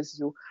 Otherwise,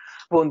 you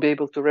won't be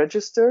able to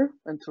register.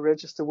 And to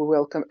register, we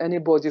welcome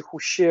anybody who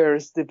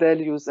shares the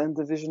values and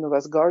the vision of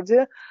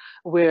Asgardia,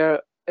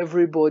 where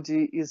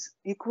everybody is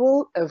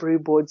equal,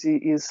 everybody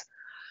is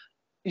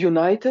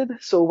united.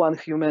 So one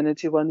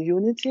humanity, one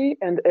unity.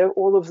 And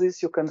all of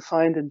this you can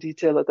find in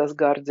detail at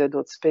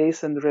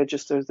asgardia.space and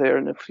register there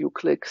in a few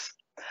clicks.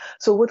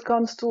 So what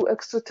comes to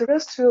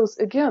extraterrestrials,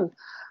 again,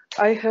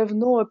 I have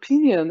no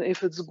opinion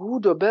if it's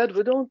good or bad.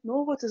 We don't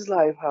know what is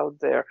life out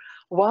there.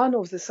 One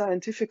of the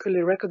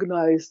scientifically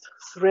recognized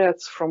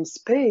threats from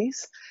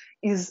space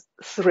is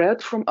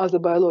threat from other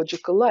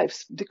biological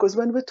lives. Because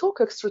when we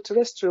talk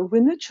extraterrestrial, we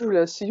naturally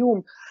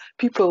assume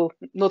people,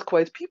 not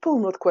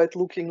quite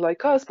looking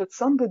like us, but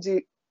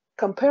somebody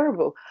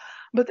comparable.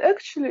 But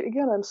actually,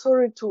 again, I'm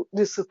sorry to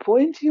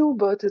disappoint you,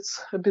 but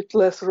it's a bit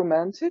less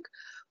romantic,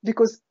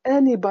 because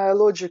any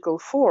biological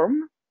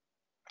form,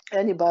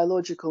 any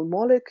biological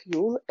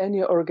molecule,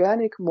 any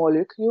organic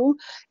molecule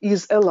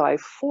is a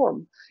life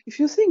form. If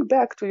you think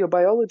back to your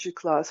biology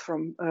class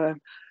from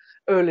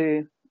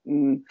early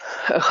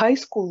high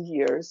school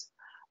years,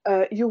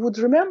 you would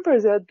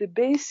remember that the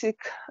basic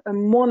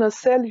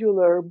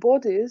monocellular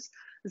bodies,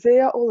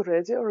 they are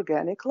already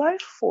organic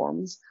life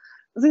forms.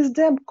 This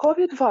damn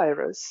COVID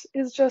virus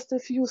is just a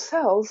few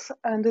cells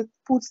and it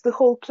puts the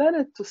whole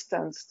planet to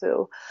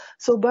standstill.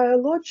 So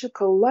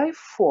biological life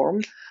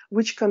form,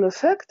 which can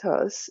affect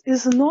us,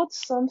 is not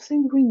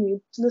something we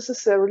need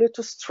necessarily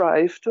to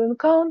strive to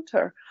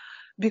encounter,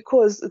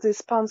 because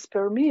this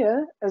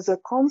panspermia as a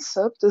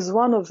concept is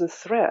one of the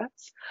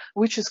threats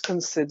which is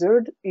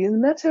considered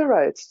in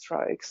meteorite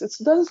strikes. It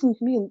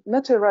doesn't mean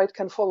meteorite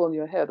can fall on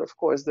your head. Of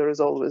course, there is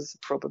always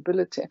a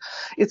probability.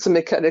 It's a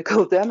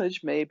mechanical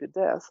damage, maybe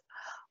death.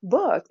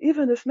 But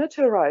even if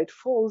meteorite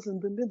falls in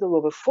the middle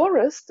of a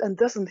forest and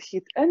doesn't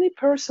hit any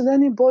person,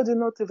 anybody,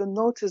 not even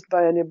noticed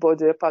by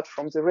anybody apart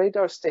from the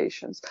radar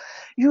stations,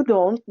 you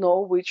don't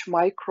know which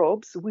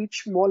microbes,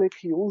 which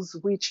molecules,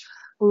 which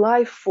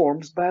life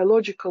forms,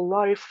 biological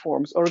life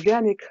forms,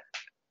 organic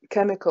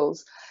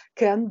chemicals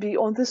can be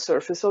on the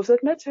surface of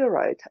that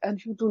meteorite,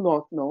 and you do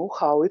not know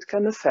how it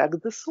can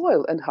affect the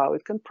soil and how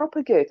it can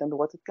propagate and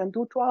what it can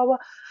do to our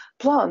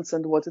plants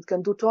and what it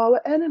can do to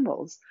our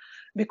animals.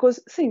 Because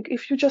think,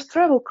 if you just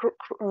travel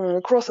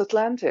cross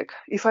Atlantic,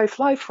 if I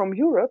fly from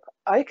Europe,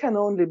 I can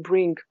only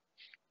bring,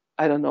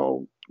 I don't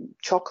know,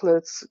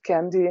 chocolates,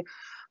 candy.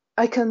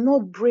 I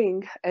cannot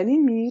bring any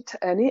meat,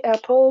 any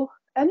apple,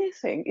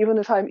 anything, even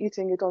if I'm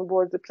eating it on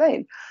board the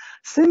plane,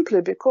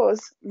 simply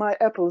because my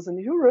apples in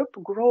Europe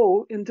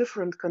grow in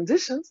different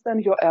conditions than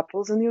your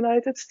apples in the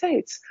United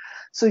States.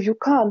 So you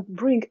can't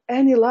bring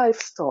any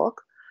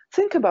livestock.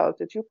 Think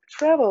about it. You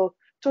travel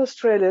to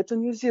Australia, to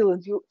New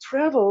Zealand, you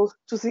travel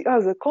to the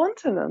other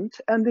continent,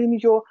 and in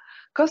your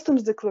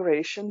customs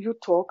declaration, you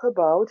talk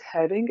about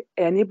having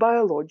any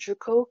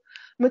biological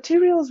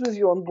materials with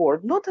you on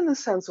board, not in the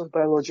sense of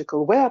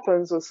biological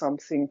weapons or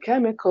something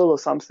chemical or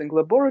something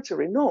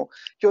laboratory. No,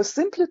 you're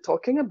simply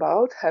talking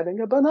about having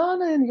a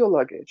banana in your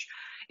luggage.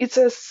 It's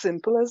as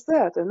simple as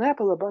that. An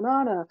apple, a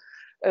banana,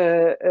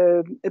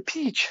 a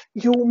peach,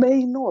 you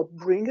may not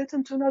bring it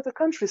into another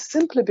country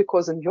simply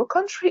because in your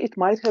country it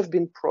might have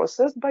been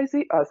processed by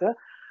the other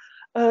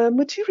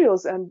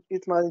materials, and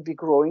it might be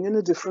growing in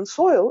a different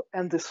soil,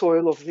 and the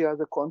soil of the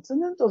other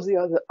continent, of the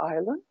other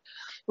island,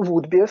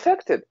 would be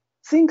affected.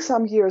 Think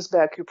some years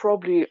back, you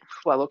probably,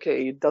 well,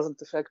 okay, it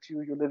doesn't affect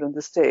you, you live in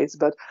the States,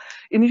 but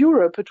in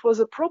Europe, it was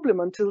a problem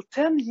until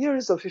 10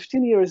 years or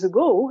 15 years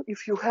ago.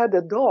 If you had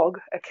a dog,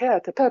 a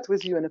cat, a pet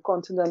with you in a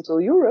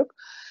continental Europe,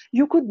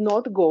 you could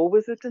not go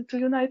with it into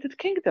United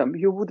Kingdom.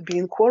 You would be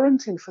in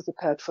quarantine for the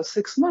pet for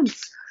 6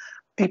 months.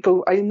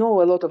 People, I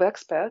know a lot of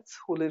expats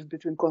who live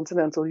between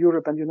continental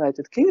Europe and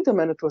United Kingdom,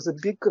 and it was a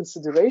big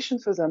consideration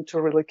for them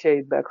to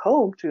relocate back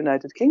home to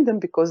United Kingdom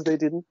because they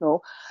didn't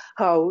know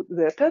how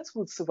their pets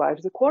would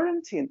survive the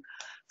quarantine,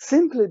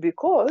 simply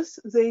because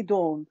they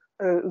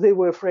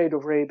were afraid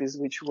of rabies,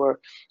 which were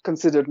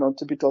considered not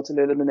to be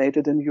totally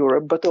eliminated in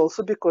Europe, but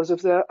also because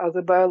of their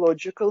other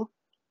biological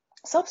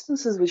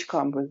substances which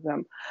come with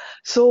them.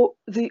 So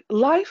the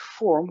life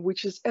form,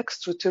 which is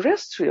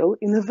extraterrestrial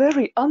in a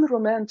very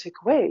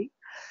unromantic way,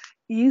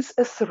 is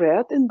a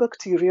threat in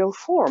bacterial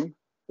form.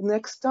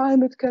 next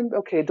time it can,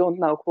 okay, don't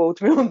now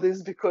quote me on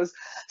this because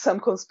some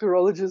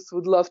conspirologists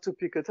would love to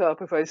pick it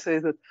up if I say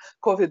that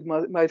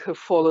COVID might have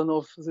fallen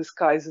off the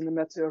skies in a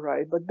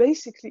meteorite. But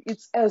basically,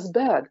 it's as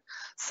bad.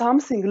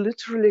 Something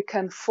literally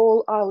can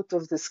fall out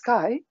of the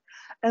sky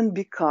and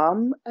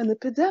become an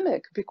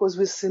epidemic because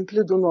we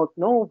simply do not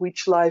know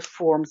which life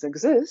forms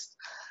exist,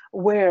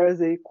 where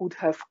they could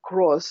have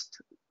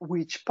crossed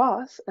which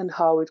path, and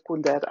how it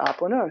could end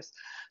up on Earth.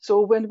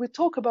 So when we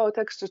talk about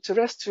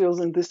extraterrestrials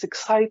in this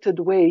excited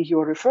way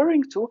you're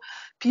referring to,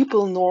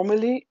 people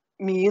normally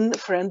mean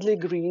friendly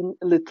green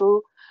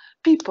little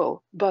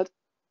people. But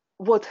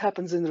what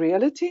happens in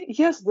reality?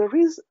 Yes, there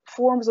is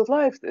forms of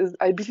life.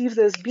 I believe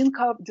there's been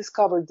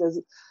discovered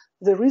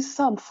there is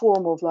some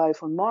form of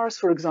life on Mars,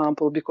 for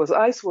example, because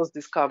ice was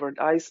discovered.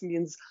 Ice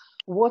means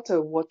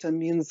water, water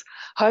means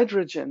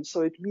hydrogen.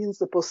 So it means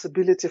the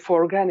possibility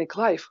for organic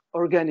life.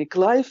 Organic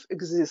life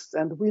exists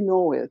and we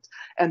know it.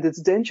 And it's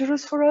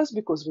dangerous for us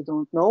because we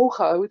don't know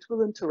how it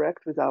will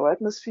interact with our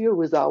atmosphere,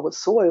 with our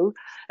soil,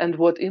 and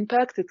what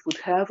impact it would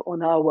have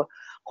on our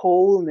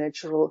whole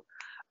natural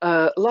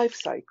life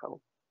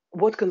cycle.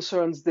 What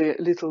concerns the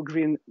little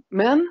green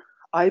man,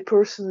 I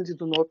personally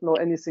do not know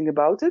anything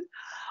about it.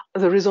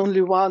 There is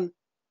only one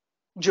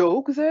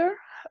joke there,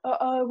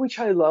 which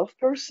I love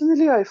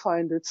personally. I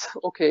find it's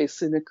okay,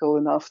 cynical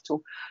enough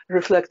to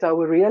reflect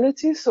our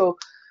reality. So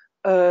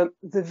the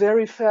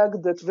very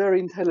fact that very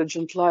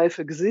intelligent life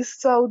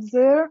exists out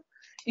there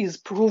is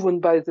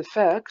proven by the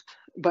fact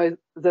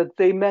that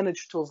they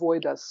managed to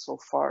avoid us so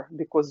far,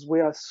 because we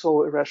are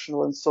so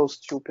irrational and so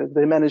stupid.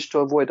 They managed to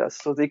avoid us,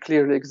 so they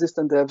clearly exist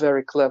and they're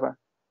very clever.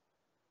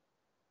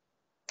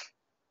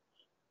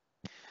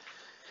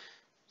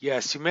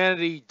 Yes,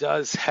 humanity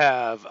does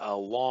have a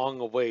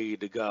long way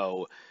to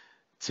go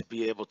to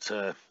be able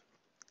to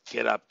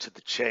get up to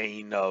the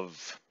chain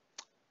of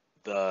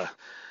the,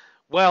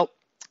 well,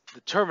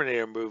 the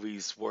Terminator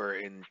movies were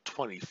in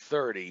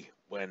 2030,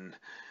 when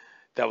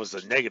that was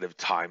a negative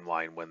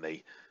timeline when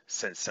they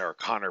sent Sarah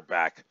Connor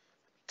back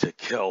to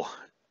kill,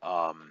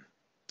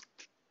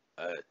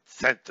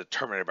 sent the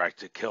Terminator back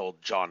to kill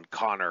John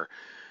Connor,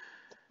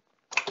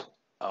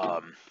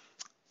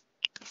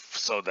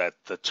 so that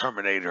the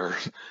Terminator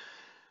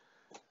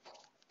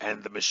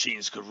and the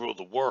machines could rule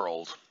the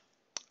world.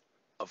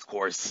 Of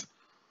course,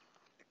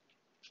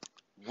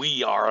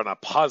 we are on a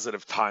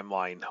positive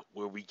timeline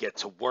where we get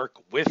to work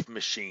with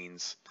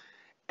machines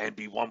and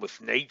be one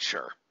with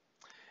nature.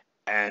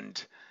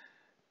 And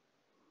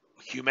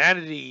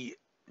humanity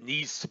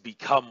needs to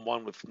become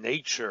one with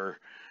nature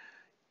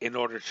in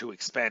order to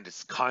expand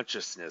its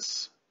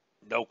consciousness.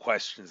 No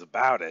questions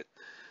about it.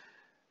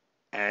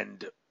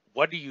 And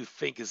what do you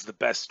think is the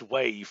best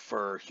way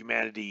for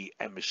humanity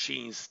and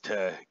machines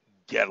to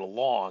get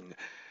along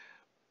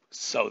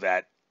so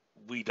that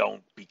we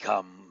don't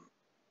become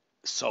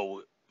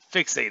so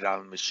fixated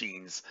on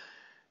machines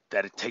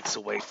that it takes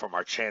away from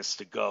our chance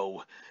to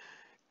go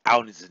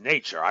out into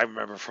nature? I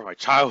remember from my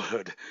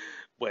childhood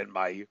when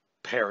my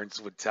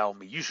parents would tell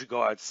me, you should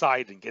go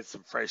outside and get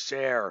some fresh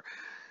air.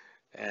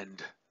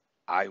 And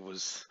I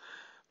was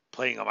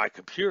playing on my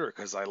computer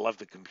because I love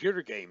the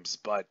computer games.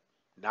 But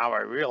now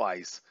I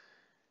realize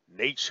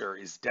nature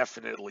is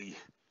definitely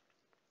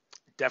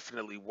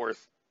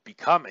worth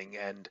becoming,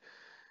 and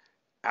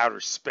outer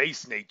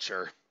space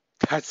nature,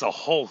 that's a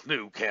whole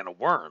new can of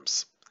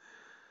worms.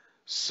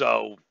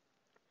 So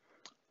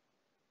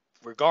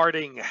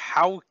regarding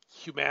how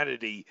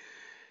humanity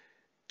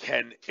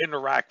can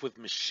interact with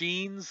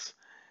machines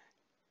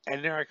and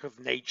interact with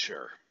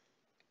nature,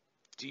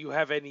 do you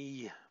have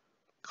any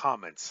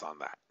comments on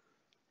that?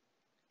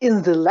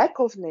 In the lack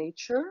of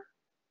nature,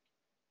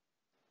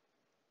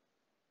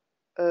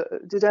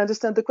 did I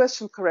understand the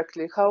question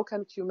correctly? How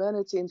can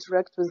humanity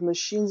interact with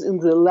machines in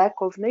the lack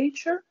of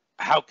nature?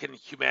 How can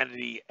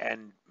humanity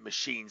and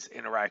machines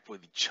interact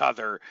with each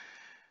other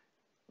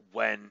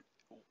while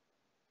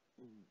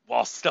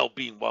still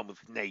being one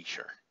with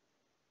nature?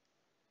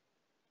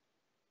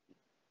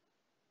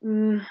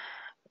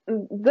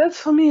 That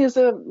for me is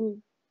a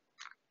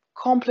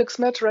complex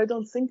matter. I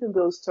don't think in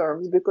those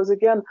terms because,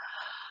 again,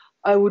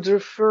 I would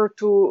refer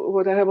to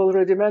what I have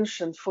already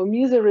mentioned. For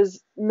me, there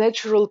is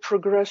natural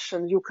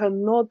progression. You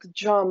cannot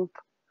jump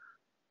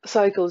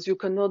cycles, you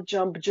cannot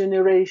jump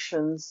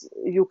generations,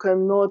 you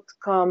cannot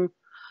come,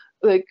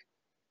 like,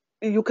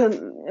 you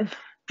can,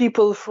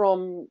 people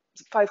from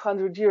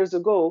 500 years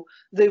ago,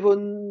 they were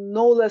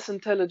no less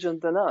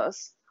intelligent than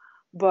us.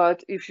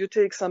 But if you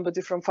take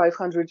somebody from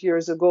 500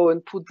 years ago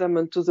and put them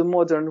into the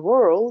modern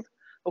world,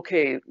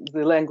 okay,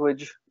 the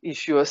language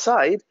issue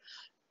aside,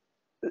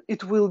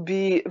 it will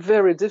be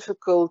very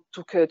difficult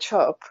to catch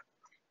up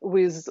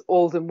with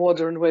all the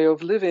modern way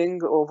of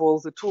living, of all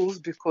the tools,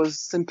 because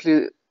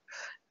simply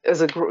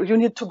you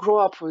need to grow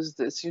up with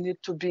this. You need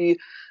to be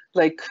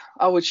like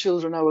our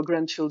children, our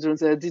grandchildren,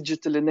 they're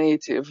digitally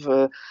native.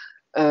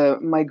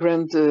 My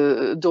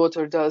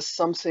granddaughter does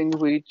something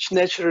which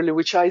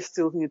I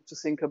still need to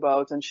think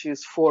about, and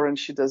she's 4 and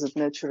she does it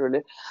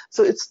naturally.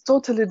 So it's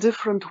totally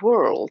different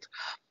world.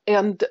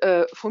 And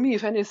for me,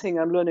 if anything,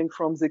 I'm learning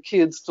from the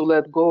kids to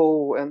let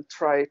go and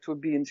try to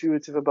be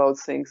intuitive about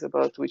things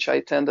about which I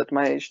tend at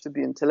my age to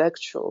be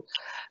intellectual.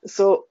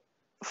 So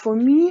for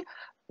me,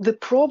 the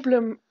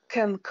problem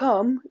can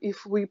come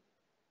if we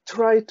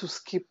try to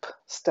skip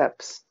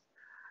steps.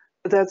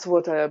 That's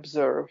what I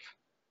observe.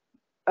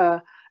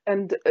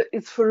 And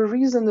it's for a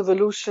reason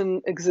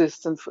evolution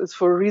exists, and it's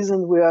for a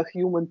reason we are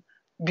human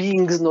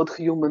beings, not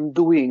human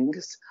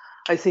doings.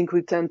 I think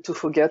we tend to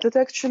forget it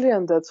actually,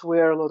 and that's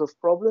where a lot of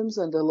problems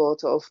and a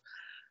lot of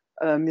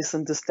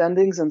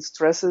misunderstandings and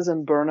stresses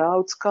and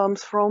burnouts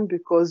comes from,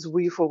 because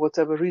we, for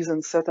whatever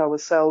reason, set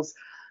ourselves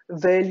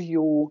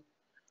value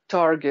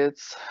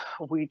targets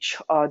which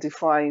are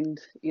defined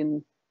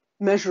in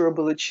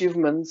measurable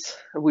achievements,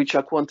 which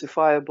are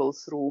quantifiable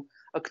through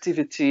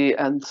activity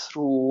and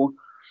through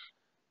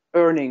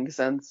earnings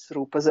and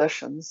through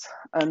possessions.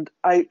 And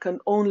I can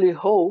only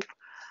hope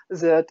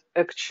that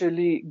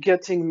actually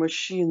getting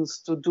machines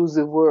to do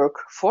the work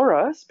for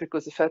us,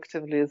 because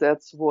effectively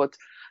that's what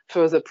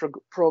further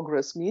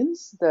progress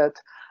means, that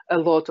a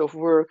lot of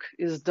work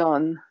is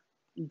done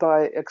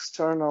by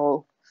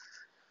external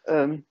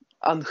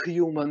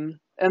unhuman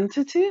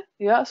entity.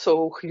 Yeah,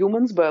 so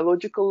humans,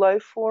 biological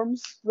life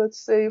forms,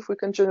 let's say, if we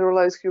can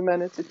generalize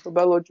humanity to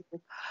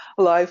biological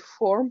life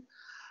form,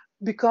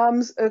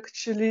 becomes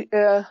actually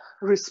a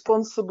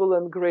responsible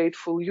and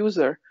grateful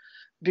user.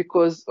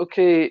 Because,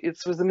 okay,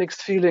 it's with a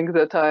mixed feeling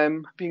that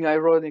I'm being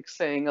ironic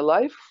saying a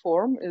life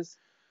form, is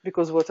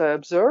because what I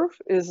observe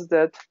is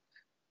that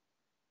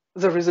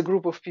there is a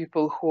group of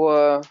people who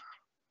are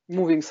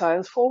moving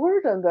science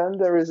forward, and then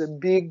there is a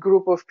big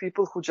group of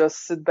people who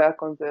just sit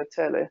back on their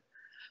telly.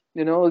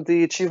 You know,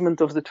 the achievement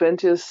of the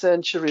 20th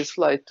century is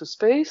flight to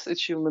space.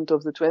 Achievement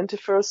of the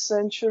 21st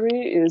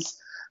century is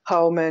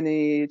how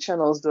many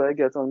channels do I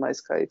get on my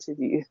Sky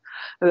TV?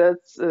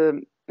 That's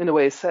in a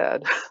way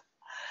sad.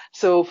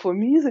 So for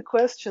me, the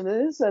question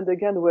is, and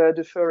again, we're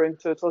deferring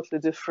to a totally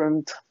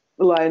different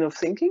line of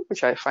thinking,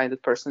 which I find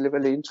it personally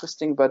really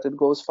interesting, but it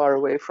goes far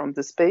away from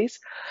the space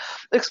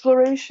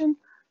exploration,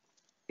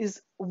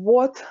 is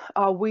what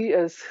are we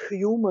as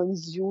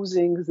humans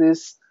using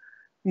this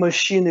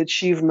machine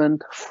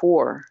achievement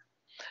for?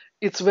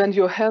 It's when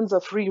your hands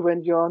are free,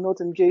 when you are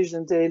not engaged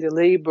in daily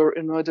labor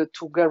in order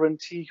to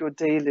guarantee your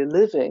daily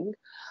living.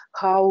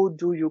 How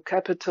do you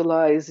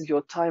capitalize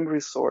your time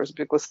resource?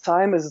 Because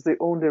time is the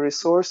only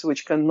resource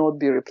which cannot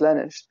be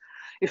replenished.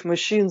 If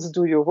machines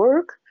do your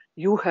work,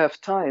 you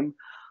have time.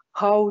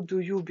 How do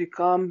you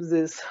become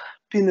this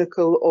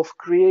pinnacle of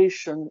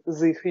creation,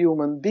 the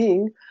human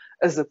being,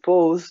 as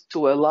opposed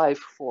to a life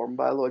form,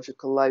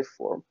 biological life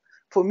form?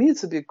 For me,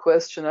 it's a big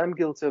question. I'm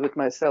guilty of it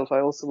myself. I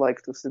also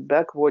like to sit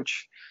back,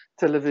 watch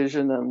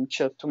television, and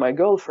chat to my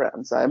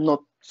girlfriends. I'm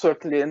not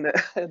certainly in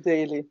a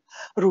daily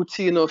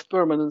routine of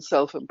permanent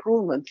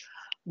self-improvement,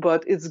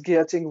 but it's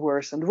getting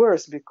worse and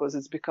worse because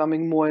it's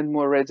becoming more and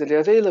more readily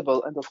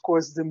available. And of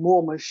course, the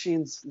more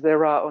machines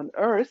there are on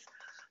Earth,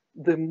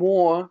 the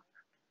more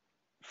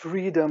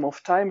freedom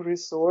of time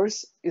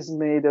resource is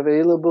made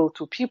available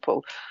to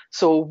people.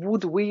 So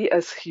would we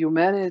as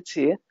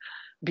humanity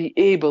be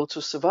able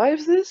to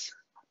survive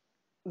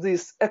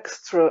this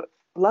extra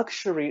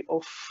luxury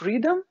of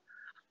freedom?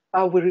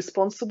 Are we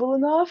responsible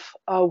enough?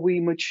 Are we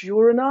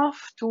mature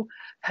enough to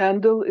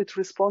handle it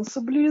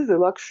responsibly, the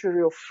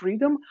luxury of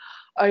freedom?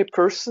 I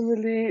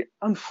personally,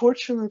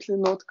 unfortunately,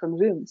 not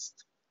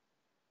convinced.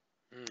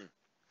 Mm.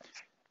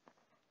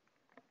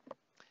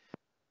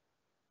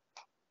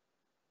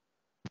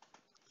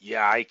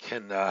 Yeah, I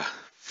can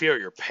feel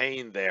your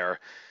pain there.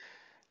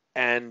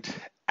 And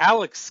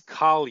Alex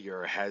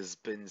Collier has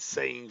been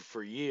saying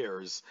for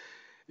years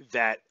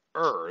that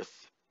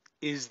Earth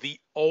is the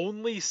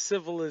only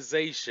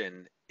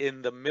civilization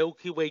in the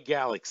Milky Way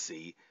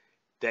galaxy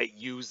that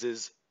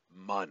uses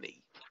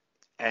money.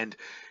 And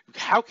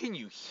how can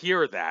you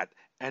hear that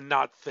and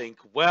not think,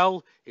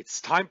 well,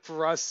 it's time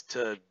for us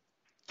to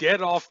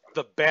get off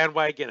the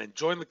bandwagon and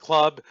join the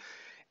club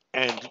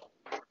and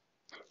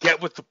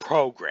get with the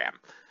program?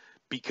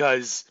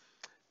 Because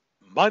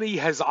money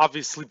has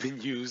obviously been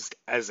used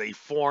as a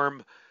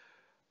form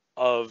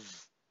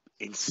of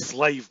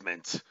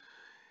enslavement,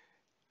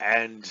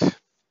 and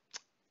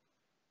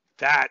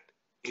that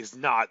is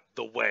not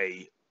the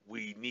way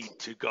we need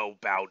to go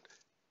about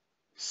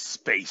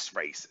space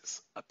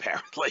races,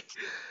 apparently.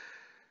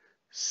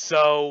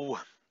 So,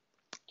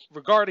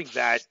 regarding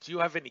that, do you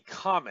have any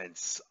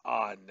comments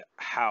on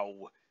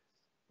how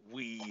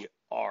we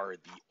are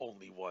the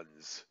only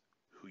ones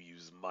who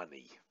use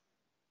money?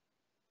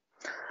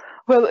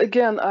 Well,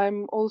 again,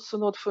 I'm also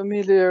not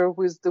familiar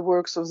with the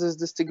works of this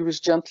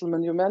distinguished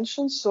gentleman you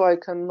mentioned, so I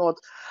cannot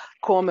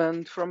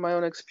comment from my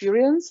own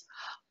experience.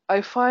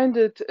 I find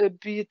it a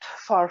bit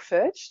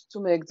far-fetched to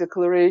make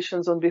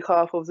declarations on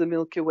behalf of the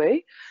Milky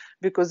Way,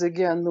 because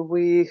again,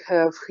 we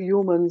have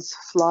humans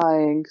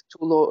flying to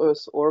low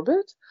Earth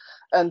orbit,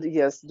 and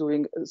yes,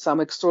 doing some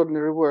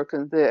extraordinary work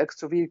in the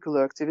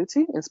extravehicular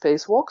activity in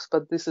spacewalks,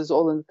 but this is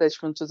all an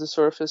attachment to the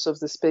surface of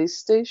the space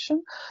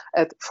station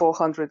at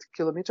 400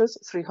 kilometers,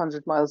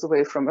 300 miles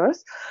away from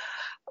Earth.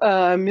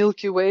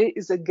 Milky Way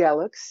is a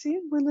galaxy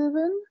we live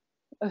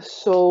in,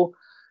 so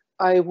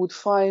I would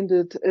find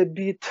it a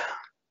bit,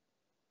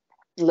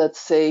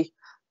 let's say,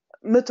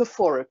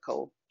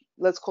 metaphorical.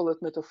 Let's call it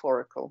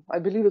metaphorical. I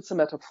believe it's a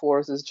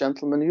metaphor this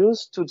gentleman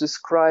used to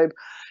describe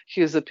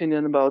his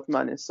opinion about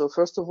money. So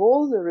first of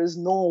all, there is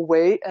no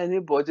way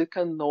anybody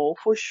can know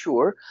for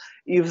sure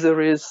if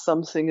there is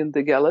something in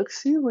the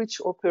galaxy which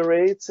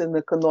operates in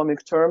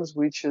economic terms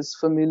which is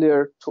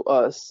familiar to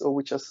us or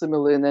which are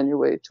similar in any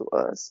way to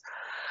us.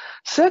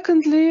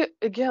 Secondly,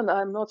 again,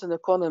 I'm not an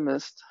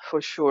economist for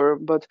sure,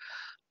 but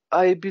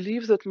I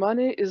believe that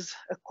money is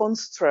a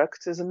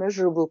construct, is a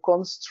measurable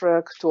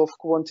construct of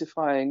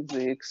quantifying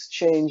the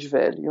exchange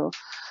value.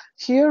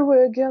 Here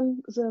we're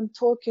again then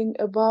talking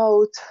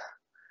about,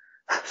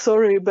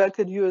 sorry, back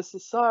at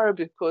USSR,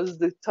 because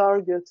the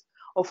target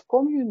of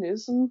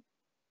communism,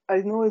 I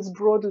know it's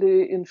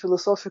broadly in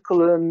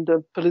philosophical and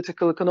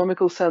political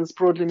economical sense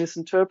broadly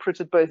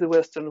misinterpreted by the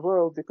Western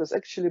world, because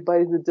actually by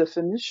the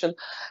definition,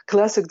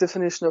 classic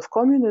definition of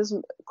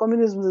communism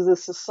is a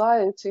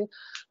society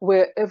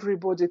where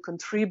everybody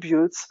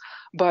contributes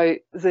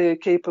by their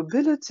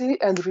capability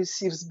and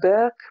receives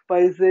back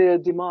by their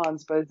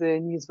demands, by their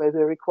needs, by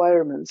their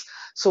requirements.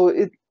 So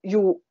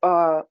you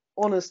are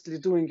honestly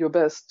doing your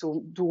best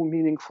to do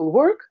meaningful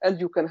work, and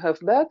you can have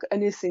back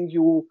anything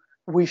you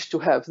wish to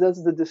have.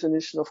 That's the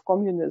definition of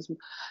communism.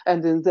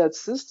 And in that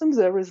system,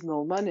 there is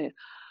no money,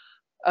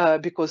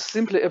 because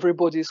simply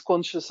everybody is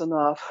conscious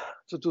enough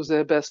to do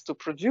their best to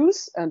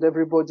produce, and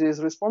everybody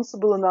is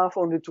responsible enough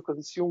only to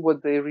consume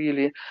what they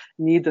really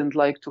need and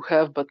like to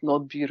have, but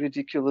not be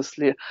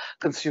ridiculously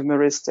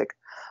consumeristic.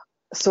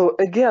 So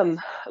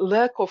again,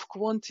 lack of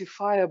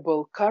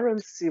quantifiable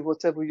currency,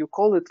 whatever you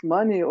call it,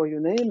 money or you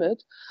name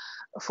it,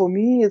 for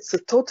me, it's a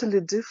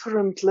totally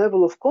different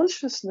level of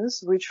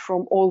consciousness, which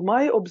from all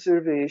my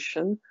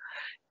observation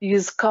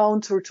is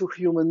counter to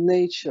human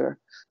nature.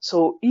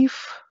 So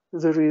if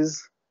there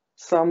is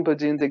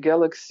somebody in the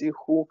galaxy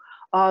who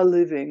are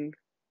living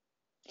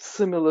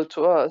similar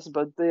to us,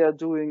 but they are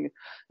doing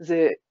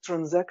their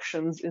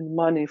transactions in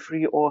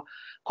money-free or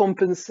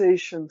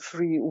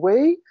compensation-free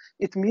way,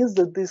 it means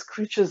that these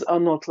creatures are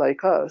not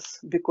like us,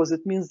 because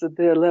it means that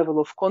their level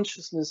of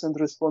consciousness and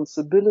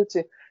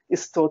responsibility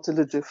is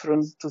totally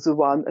different to the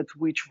one at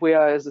which we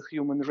are as a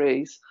human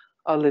race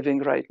are living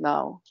right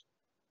now.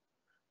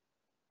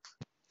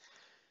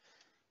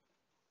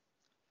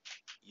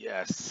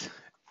 Yes,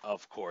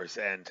 of course.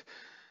 And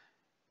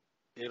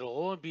it'll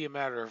only be a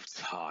matter of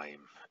time.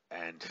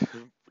 And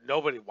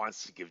nobody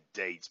wants to give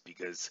dates,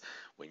 because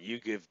when you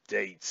give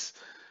dates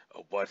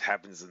of what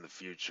happens in the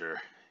future,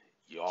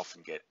 you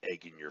often get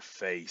egg in your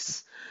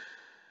face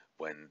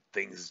when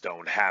things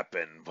don't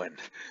happen. When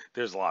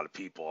there's a lot of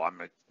people,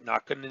 I'm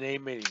not going to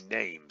name any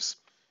names,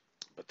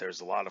 but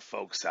there's a lot of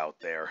folks out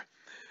there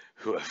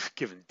who have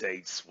given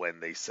dates when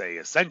they say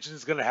ascension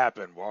is going to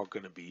happen. We're all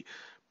going to be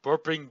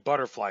burping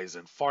butterflies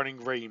and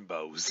farting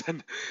rainbows,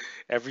 and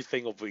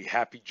everything will be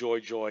happy, joy,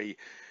 joy.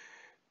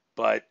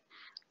 But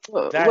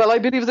well, I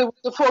believe there was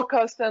the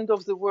forecast end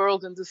of the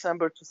world in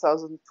December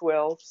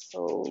 2012.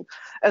 So,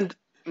 and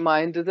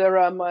mind, there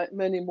are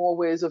many more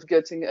ways of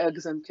getting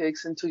eggs and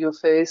cakes into your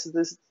face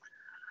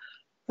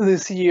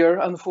this year,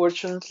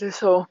 unfortunately.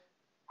 So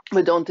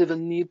we don't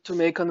even need to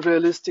make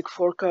unrealistic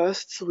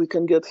forecasts. We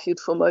can get hit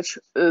for much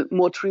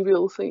more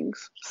trivial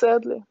things,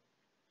 sadly.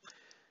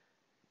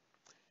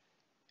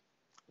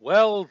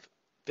 Well,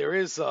 there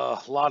is a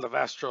lot of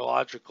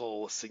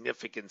astrological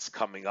significance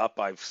coming up.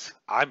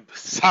 I'm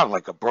sound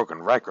like a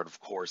broken record, of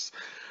course,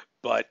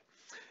 but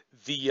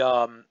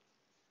the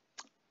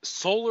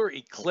solar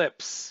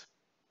eclipse.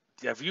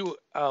 Have you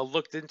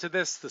looked into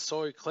this? The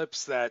solar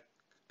eclipse that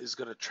is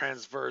going to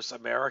transverse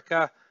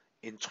America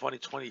in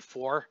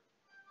 2024.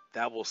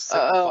 That will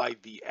signify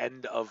the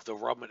end of the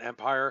Roman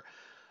Empire,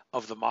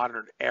 of the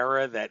modern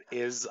era that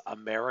is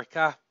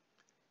America,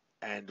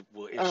 and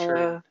will usher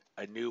in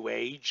a new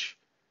age.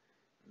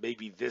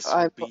 Maybe this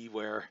will be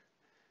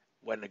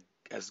when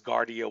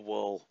Asgardia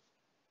will.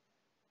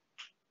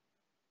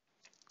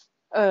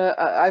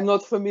 I'm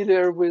not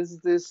familiar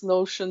with this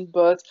notion,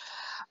 but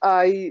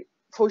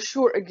for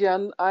sure,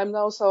 again, I'm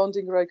now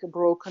sounding like a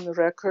broken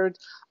record.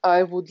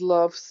 I would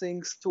love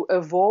things to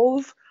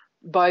evolve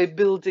by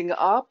building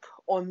up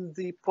on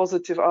the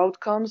positive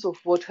outcomes of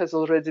what has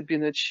already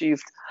been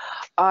achieved.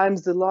 I'm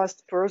the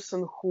last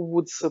person who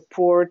would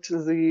support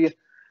the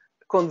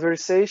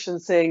conversation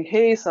saying,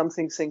 hey,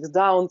 something's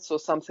down so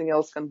something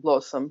else can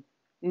blossom.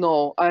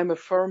 No, I'm a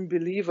firm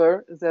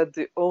believer that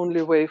the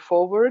only way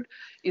forward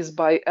is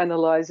by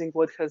analyzing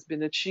what has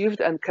been achieved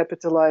and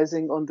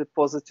capitalizing on the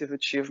positive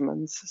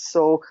achievements.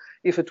 So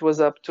if it was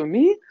up to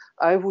me,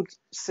 I would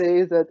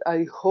say that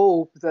I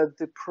hope that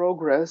the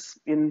progress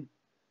in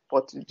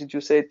what did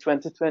you say,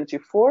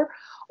 2024,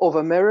 of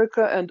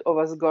America and of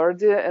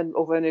Asgardia and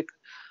of any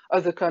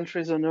other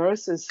countries on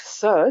Earth is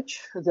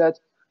such that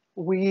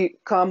we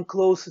come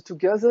closer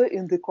together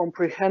in the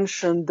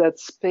comprehension that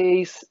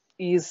space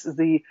is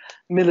the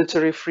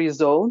military-free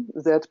zone.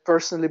 That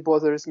personally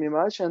bothers me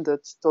much, and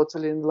that's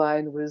totally in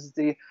line with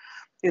the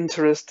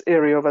interest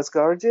area of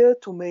Asgardia,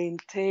 to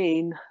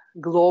maintain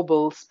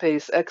global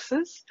space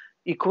access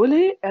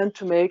equally and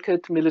to make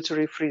it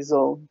military-free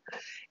zone.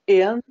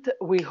 And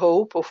we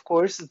hope, of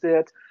course,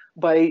 that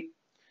by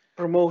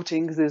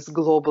promoting this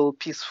global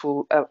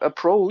peaceful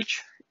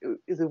approach,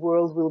 the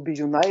world will be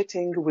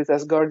uniting, with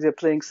Asgardia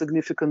playing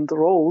significant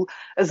role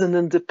as an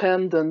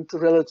independent,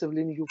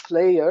 relatively new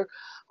player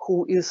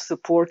who is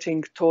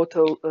supporting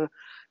total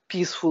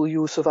peaceful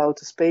use of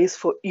outer space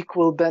for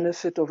equal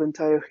benefit of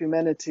entire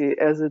humanity,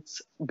 as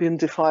it's been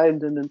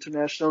defined in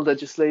international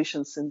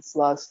legislation since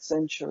last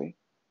century.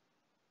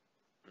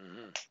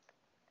 Mhm.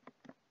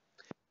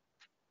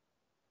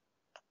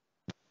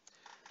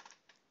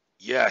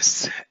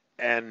 Yes,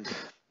 and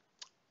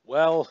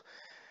well,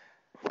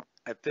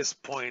 at this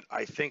point,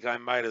 I think I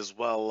might as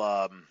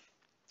well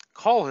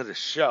call it a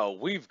show.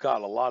 We've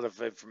got a lot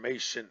of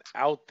information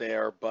out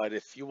there, but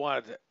if you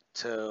wanted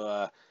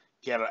to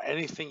get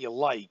anything you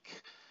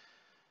like,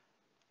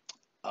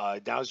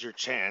 now's your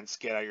chance.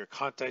 Get out your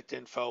contact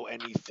info,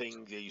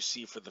 anything that you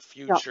see for the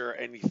future,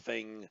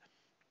 anything.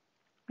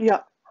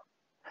 Yeah,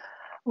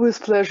 with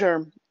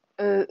pleasure.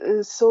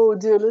 So,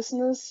 dear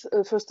listeners,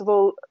 first of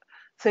all,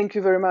 thank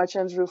you very much,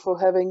 Andrew, for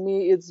having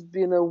me. It's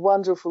been a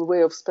wonderful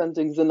way of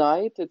spending the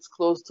night. It's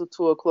close to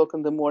 2 o'clock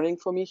in the morning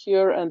for me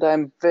here, and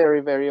I'm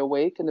very, very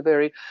awake in a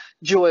very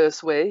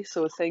joyous way.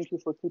 So thank you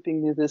for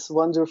keeping me this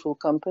wonderful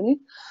company.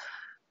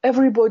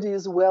 Everybody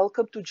is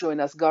welcome to join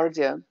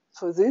Asgardia.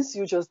 For this,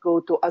 you just go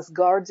to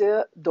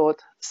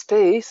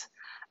asgardia.space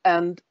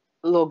and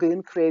log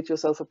in, create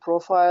yourself a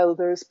profile.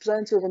 There is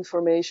plenty of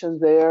information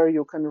there.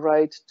 You can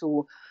write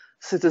to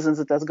citizens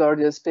at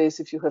Asgardia Space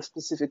if you have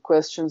specific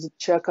questions.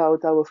 Check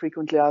out our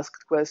frequently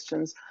asked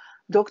questions.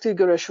 Dr.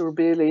 Igor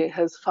Ashurbeli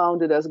has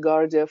founded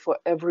Asgardia for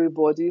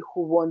everybody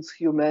who wants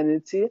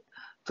humanity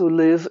to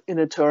live in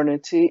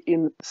eternity,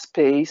 in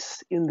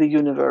space, in the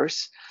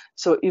universe.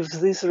 So if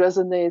this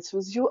resonates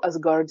with you,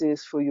 Asgardia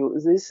is for you.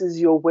 This is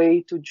your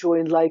way to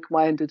join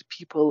like-minded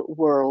people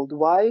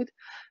worldwide.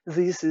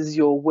 This is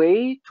your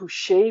way to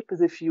shape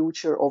the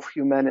future of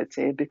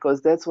humanity,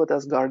 because that's what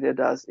Asgardia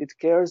does. It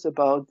cares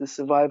about the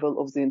survival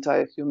of the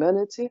entire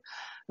humanity,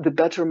 the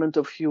betterment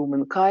of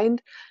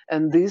humankind,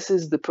 and this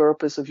is the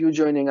purpose of you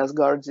joining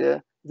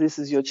Asgardia. This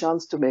is your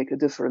chance to make a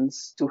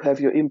difference, to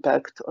have your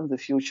impact on the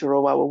future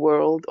of our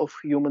world, of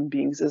human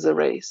beings as a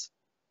race.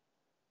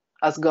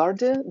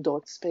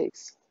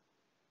 Asgardia.space.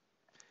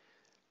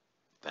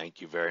 Thank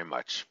you very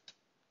much.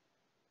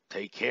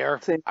 Take care.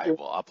 Thank I you.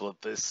 will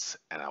upload this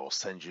and I will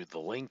send you the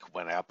link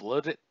when I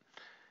upload it.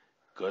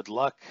 Good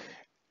luck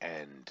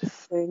and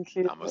Thank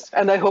you. namaste.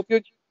 And I hope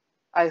you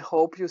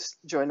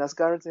join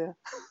Asgardia.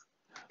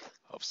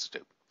 Hope to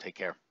do. Take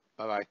care.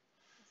 Bye bye.